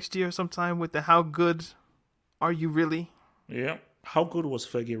guys next year sometime with the How Good Are You Really? Yeah. How good was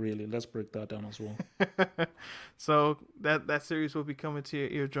Fergie really? Let's break that down as well. So that series will be coming to your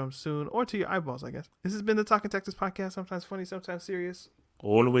eardrums soon, or to your eyeballs, I guess. This has been the Talking Tactics podcast. Sometimes funny, sometimes serious.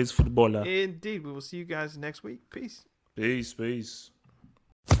 Always footballer. Indeed. We will see you guys next week. Peace. Peace.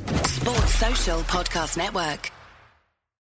 Sports Social Podcast Network.